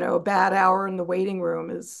bad hour in the waiting room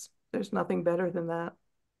there's nothing better than that.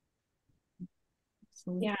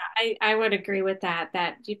 Yeah, I would agree with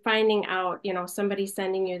that you finding out, somebody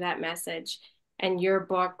sending you that message and your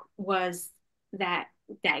book was that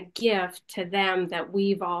gift to them that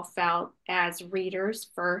we've all felt as readers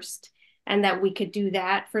first, and that we could do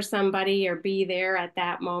that for somebody or be there at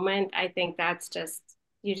that moment. I think that's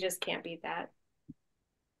you just can't beat that.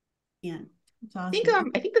 Yeah.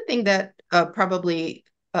 Awesome. I think the thing that probably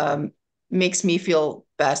makes me feel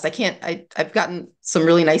best, I've gotten some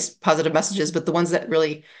really nice positive messages, but the ones that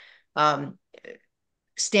really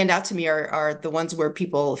stand out to me are the ones where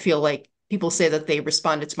people say that they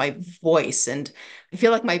responded to my voice. And I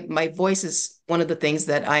feel like my voice is one of the things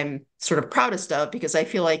that I'm sort of proudest of, because I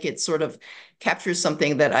feel like it sort of captures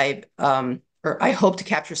something that or I hope to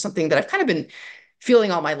capture something that I've kind of been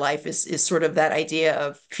feeling all my life, is sort of that idea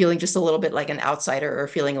of feeling just a little bit like an outsider, or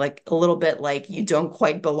feeling like a little bit like you don't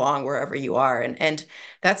quite belong wherever you are. And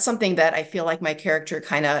that's something that I feel like my character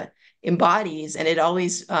kind of embodies. And it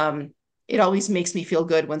always makes me feel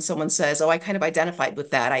good when someone says, oh, I kind of identified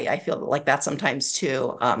with that. I feel like that sometimes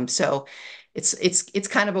too. So it's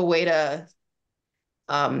kind of a way to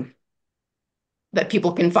that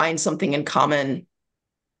people can find something in common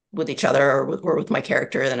with each other, or with my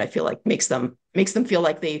character, then I feel like makes them feel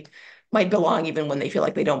like they might belong even when they feel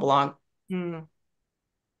like they don't belong. Mm.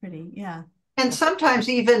 Pretty, yeah. And sometimes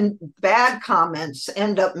even bad comments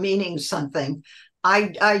end up meaning something.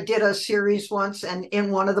 I did a series once, and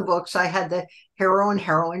in one of the books, I had the hero and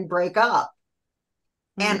heroine break up.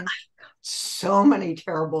 And I got so many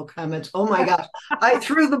terrible comments. Oh my gosh, I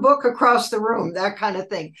threw the book across the room, that kind of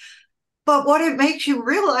thing. But what it makes you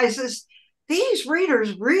realize is these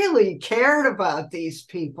readers really cared about these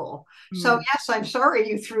people. So, yes, I'm sorry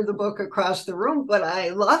you threw the book across the room, but I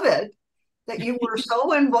love it that you were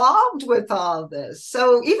so involved with all this.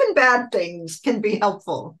 So, even bad things can be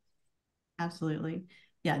helpful. Absolutely.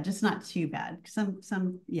 Yeah, just not too bad.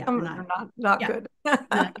 Some yeah, Some are not yeah, good.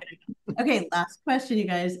 not good. Okay, last question, you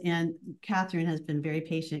guys. And Catherine has been very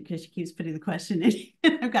patient because she keeps putting the question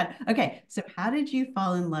in. Oh God. Okay, so how did you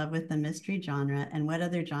fall in love with the mystery genre, and what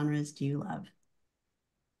other genres do you love?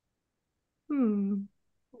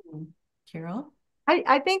 Carol?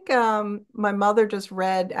 I think my mother just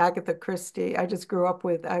read Agatha Christie. I just grew up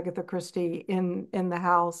with Agatha Christie in the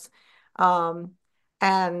house.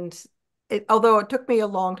 And although it took me a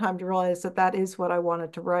long time to realize that that is what I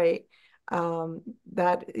wanted to write,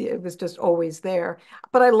 that it was just always there.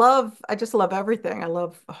 But I just love everything. I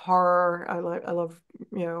love horror. I love,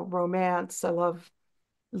 romance. I love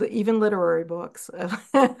even literary books.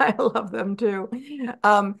 I love them too.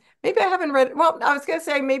 Maybe I haven't read, well, I was going to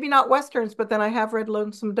say maybe not Westerns, but then I have read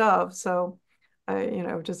Lonesome Dove. So I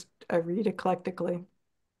read eclectically.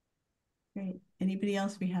 Great. Anybody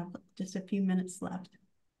else? We have just a few minutes left.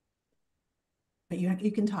 But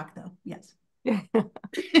you can talk though. Yes.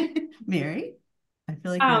 Mary, I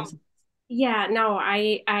feel like yeah, no,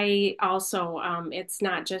 I also it's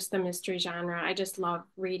not just the mystery genre. I just love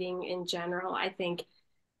reading in general. I think,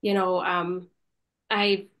 you know,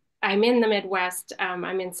 I I'm in the Midwest.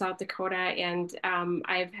 I'm in South Dakota, and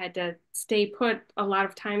I've had to stay put a lot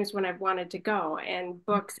of times when I've wanted to go. And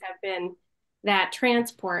books have been that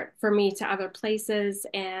transport for me to other places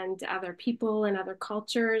and other people and other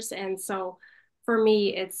cultures. And so for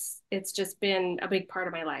me, it's just been a big part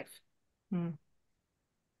of my life.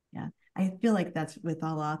 Yeah, I feel like that's with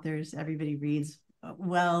all authors. Everybody reads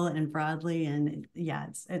well and broadly, and yeah,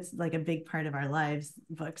 it's like a big part of our lives,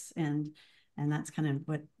 books, and that's kind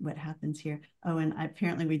of what happens here. Oh, and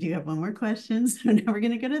apparently we do have one more question, so now we're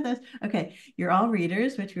going to go to this. Okay, you're all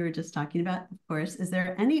readers, which we were just talking about, of course. Is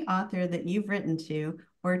there any author that you've written to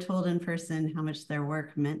or told in person how much their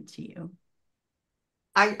work meant to you?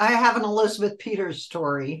 I have an Elizabeth Peters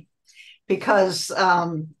story because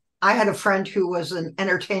I had a friend who was an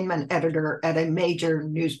entertainment editor at a major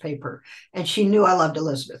newspaper, and she knew I loved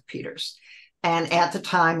Elizabeth Peters. And at the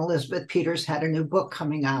time, Elizabeth Peters had a new book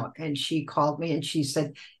coming out, and she called me and she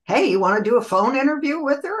said, "Hey, you want to do a phone interview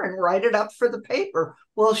with her and write it up for the paper?"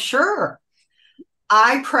 Well, sure.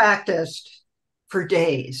 I practiced for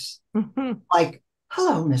days, like,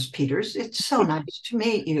 "Hello, Miss Peters. It's so nice to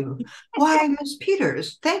meet you. Why, Miss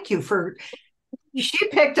Peters, thank you for..." She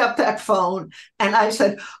picked up that phone and I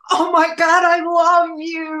said, "Oh my God, I love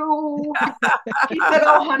you." She said,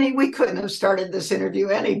 "Oh, honey, we couldn't have started this interview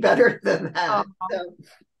any better than that." So,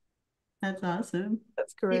 that's awesome.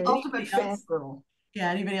 That's great. The ultimate fangirl.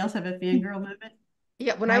 Yeah, anybody else have a fangirl moment?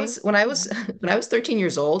 Yeah, when I was 13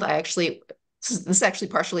 years old, I actually this actually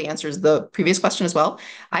partially answers the previous question as well.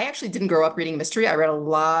 I actually didn't grow up reading mystery. I read a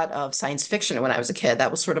lot of science fiction when I was a kid.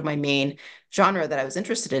 That was sort of my main genre that I was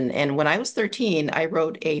interested in. And when I was 13, I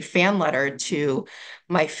wrote a fan letter to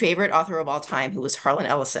my favorite author of all time, who was Harlan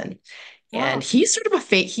Ellison. And he was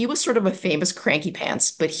sort of a famous cranky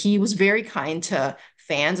pants, but he was very kind to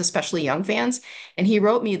fans, especially young fans. And he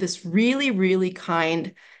wrote me this really, really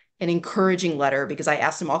kind and encouraging letter because I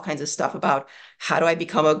asked him all kinds of stuff about how do I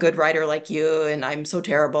become a good writer like you, and I'm so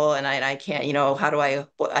terrible, and I can't, how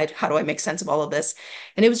do I make sense of all of this?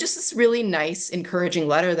 And it was just this really nice, encouraging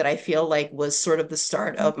letter that I feel like was sort of the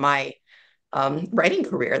start of my writing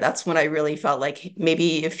career. That's when I really felt like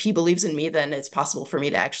maybe if he believes in me, then it's possible for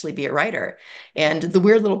me to actually be a writer. And the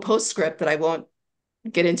weird little postscript that I won't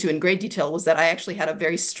get into in great detail was that I actually had a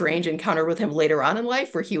very strange encounter with him later on in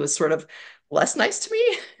life where he was sort of less nice to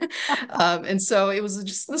me. And so it was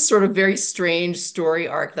just this sort of very strange story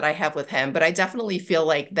arc that I have with him. But I definitely feel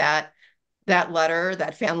like that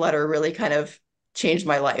fan letter really kind of changed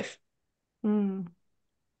my life. Love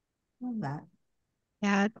that.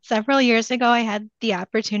 Yeah, several years ago, I had the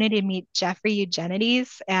opportunity to meet Jeffrey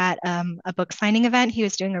Eugenides at a book signing event. He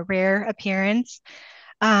was doing a rare appearance.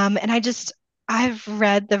 And I've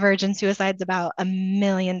read The Virgin Suicides about a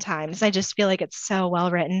million times. I just feel like it's so well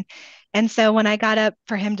written. And so when I got up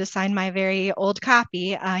for him to sign my very old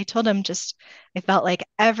copy, I told him I felt like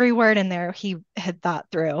every word in there he had thought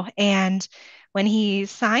through. And when he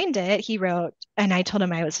signed it, he wrote, and I told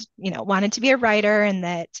him I was, wanted to be a writer, and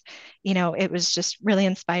that, it was just really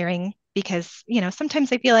inspiring because,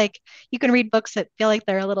 sometimes I feel like you can read books that feel like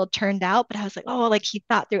they're a little turned out, but I was like, oh, like he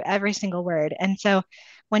thought through every single word. And so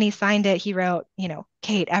when he signed it, he wrote,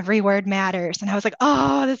 Kate, every word matters. And I was like,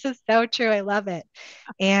 oh, this is so true. I love it.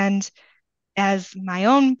 And as my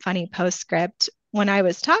own funny postscript, when I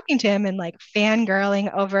was talking to him and like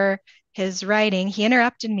fangirling over his writing, he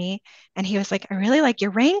interrupted me and he was like, I really like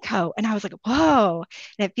your raincoat. And I was like, whoa.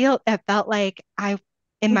 And it felt like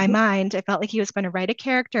in my mind, I felt like he was going to write a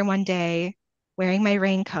character one day wearing my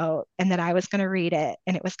raincoat and that I was going to read it.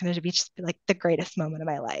 And it was going to be just like the greatest moment of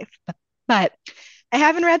my life. But I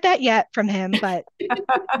haven't read that yet from him, but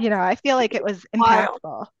I feel like it was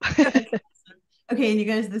impactful. Okay, and you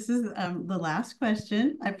guys, this is the last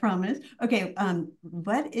question, I promise. Okay,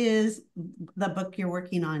 what is the book you're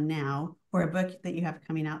working on now, or a book that you have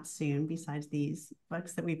coming out soon besides these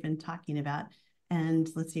books that we've been talking about? And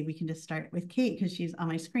let's see, we can just start with Kate because she's on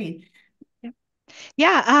my screen.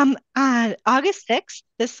 Yeah, on August 6th,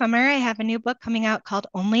 this summer, I have a new book coming out called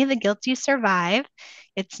Only the Guilty Survive.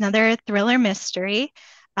 It's another thriller mystery.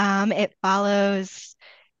 It follows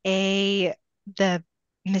the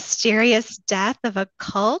mysterious death of a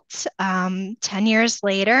cult 10 years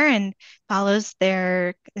later and follows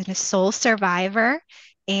their sole survivor.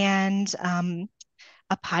 And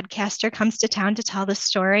a podcaster comes to town to tell the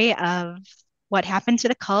story of what happened to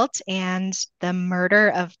the cult and the murder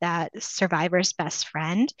of that survivor's best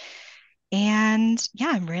friend. And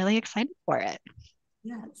yeah, I'm really excited for it.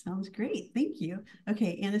 Yeah, it sounds great. Thank you.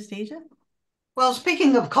 Okay, Anastasia? Well,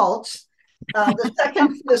 speaking of cults,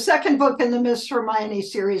 the second book in the Miss Hermione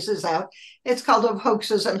series is out. It's called Of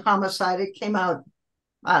Hoaxes and Homicide. It came out,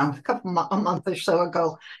 I don't know, a month or so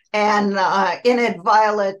ago. And in it,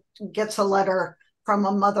 Violet gets a letter from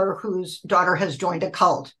a mother whose daughter has joined a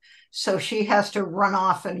cult. So she has to run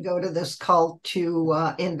off and go to this cult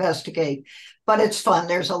to investigate. But it's fun.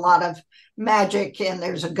 There's a lot of magic and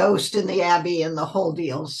there's a ghost in the Abbey and the whole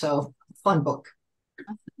deal. So fun book.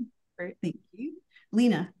 Awesome. Great. Thank you.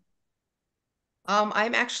 Lina?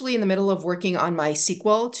 I'm actually in the middle of working on my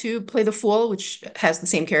sequel to Play the Fool, which has the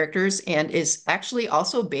same characters and is actually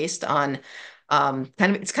also based on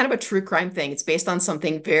it's kind of a true crime thing. It's based on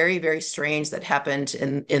something very, very strange that happened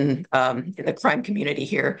in the crime community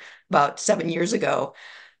here about 7 years ago.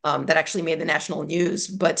 That actually made the national news,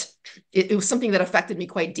 but it was something that affected me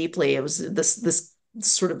quite deeply. It was this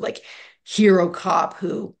sort of like hero cop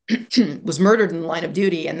who was murdered in the line of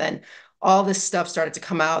duty, and then all this stuff started to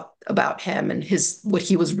come out about him and what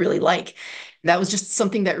he was really like. That was just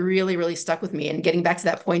something that really, really stuck with me. And getting back to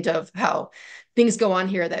that point of how things go on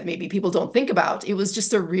here that maybe people don't think about, it was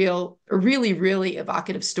just a really, really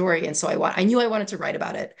evocative story. And so I knew I wanted to write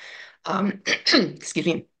about it. Excuse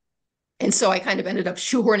me. And so I kind of ended up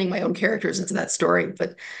shoehorning my own characters into that story.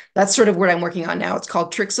 But that's sort of what I'm working on now. It's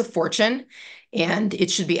called Tricks of Fortune, and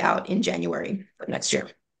it should be out in January of next year.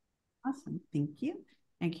 Awesome. Thank you.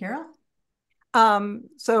 And Carol?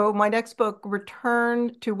 So my next book,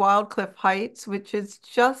 Return to Wildcliff Heights, which is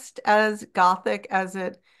just as gothic as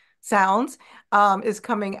it sounds, is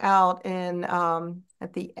coming out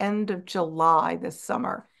at the end of July this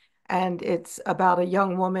summer. And it's about a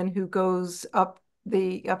young woman who goes up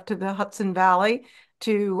to the Hudson Valley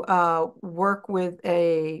to work with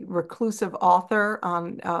a reclusive author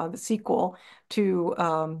on the sequel to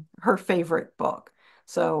her favorite book.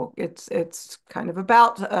 So it's kind of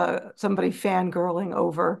about somebody fangirling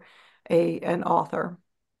over an author.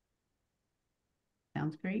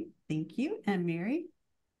 Sounds great. Thank you. And Mary?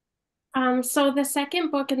 So the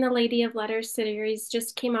second book in the Lady of Letters series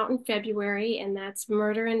just came out in February, and that's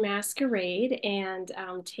Murder and Masquerade, and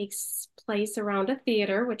takes place around a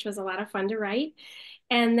theater, which was a lot of fun to write.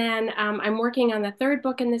 And then I'm working on the third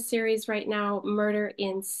book in the series right now, Murder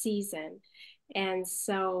in Season. And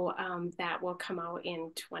so that will come out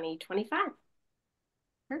in 2025.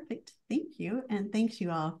 Perfect. Thank you. And thanks you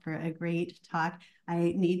all for a great talk.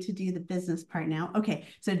 I need to do the business part now. Okay,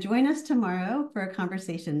 so join us tomorrow for a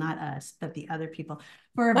conversation, not us, but the other people,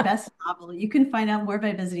 for our best novel. You can find out more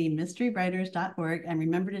by visiting mysterywriters.org, and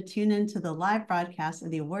remember to tune in to the live broadcast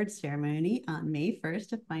of the awards ceremony on May 1st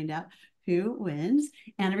to find out who wins.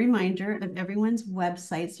 And a reminder of everyone's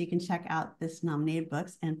website so you can check out this nominated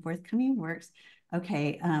books and forthcoming works.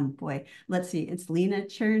 Okay, boy, let's see. It's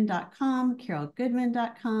linachern.com,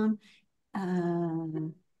 carolgoodman.com.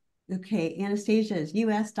 Okay, Anastasia is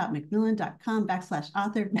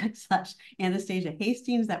us.macmillan.com/author/Anastasia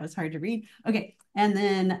Hastings. That was hard to read. Okay, and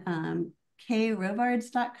then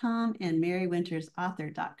Robards.com and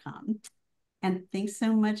marywintersauthor.com. And thanks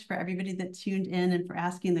so much for everybody that tuned in and for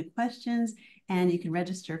asking the questions. And you can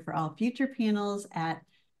register for all future panels at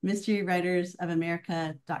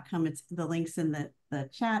mysterywritersofamerica.com. It's the links in the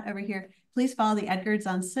chat over here. Please follow the Edgars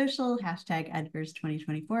on social, hashtag Edgars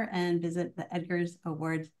 2024, and visit the Edgars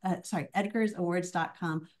Awards,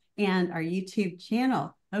 edgarsawards.com and our YouTube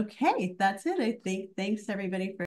channel. Okay, that's it, I think. Thanks everybody for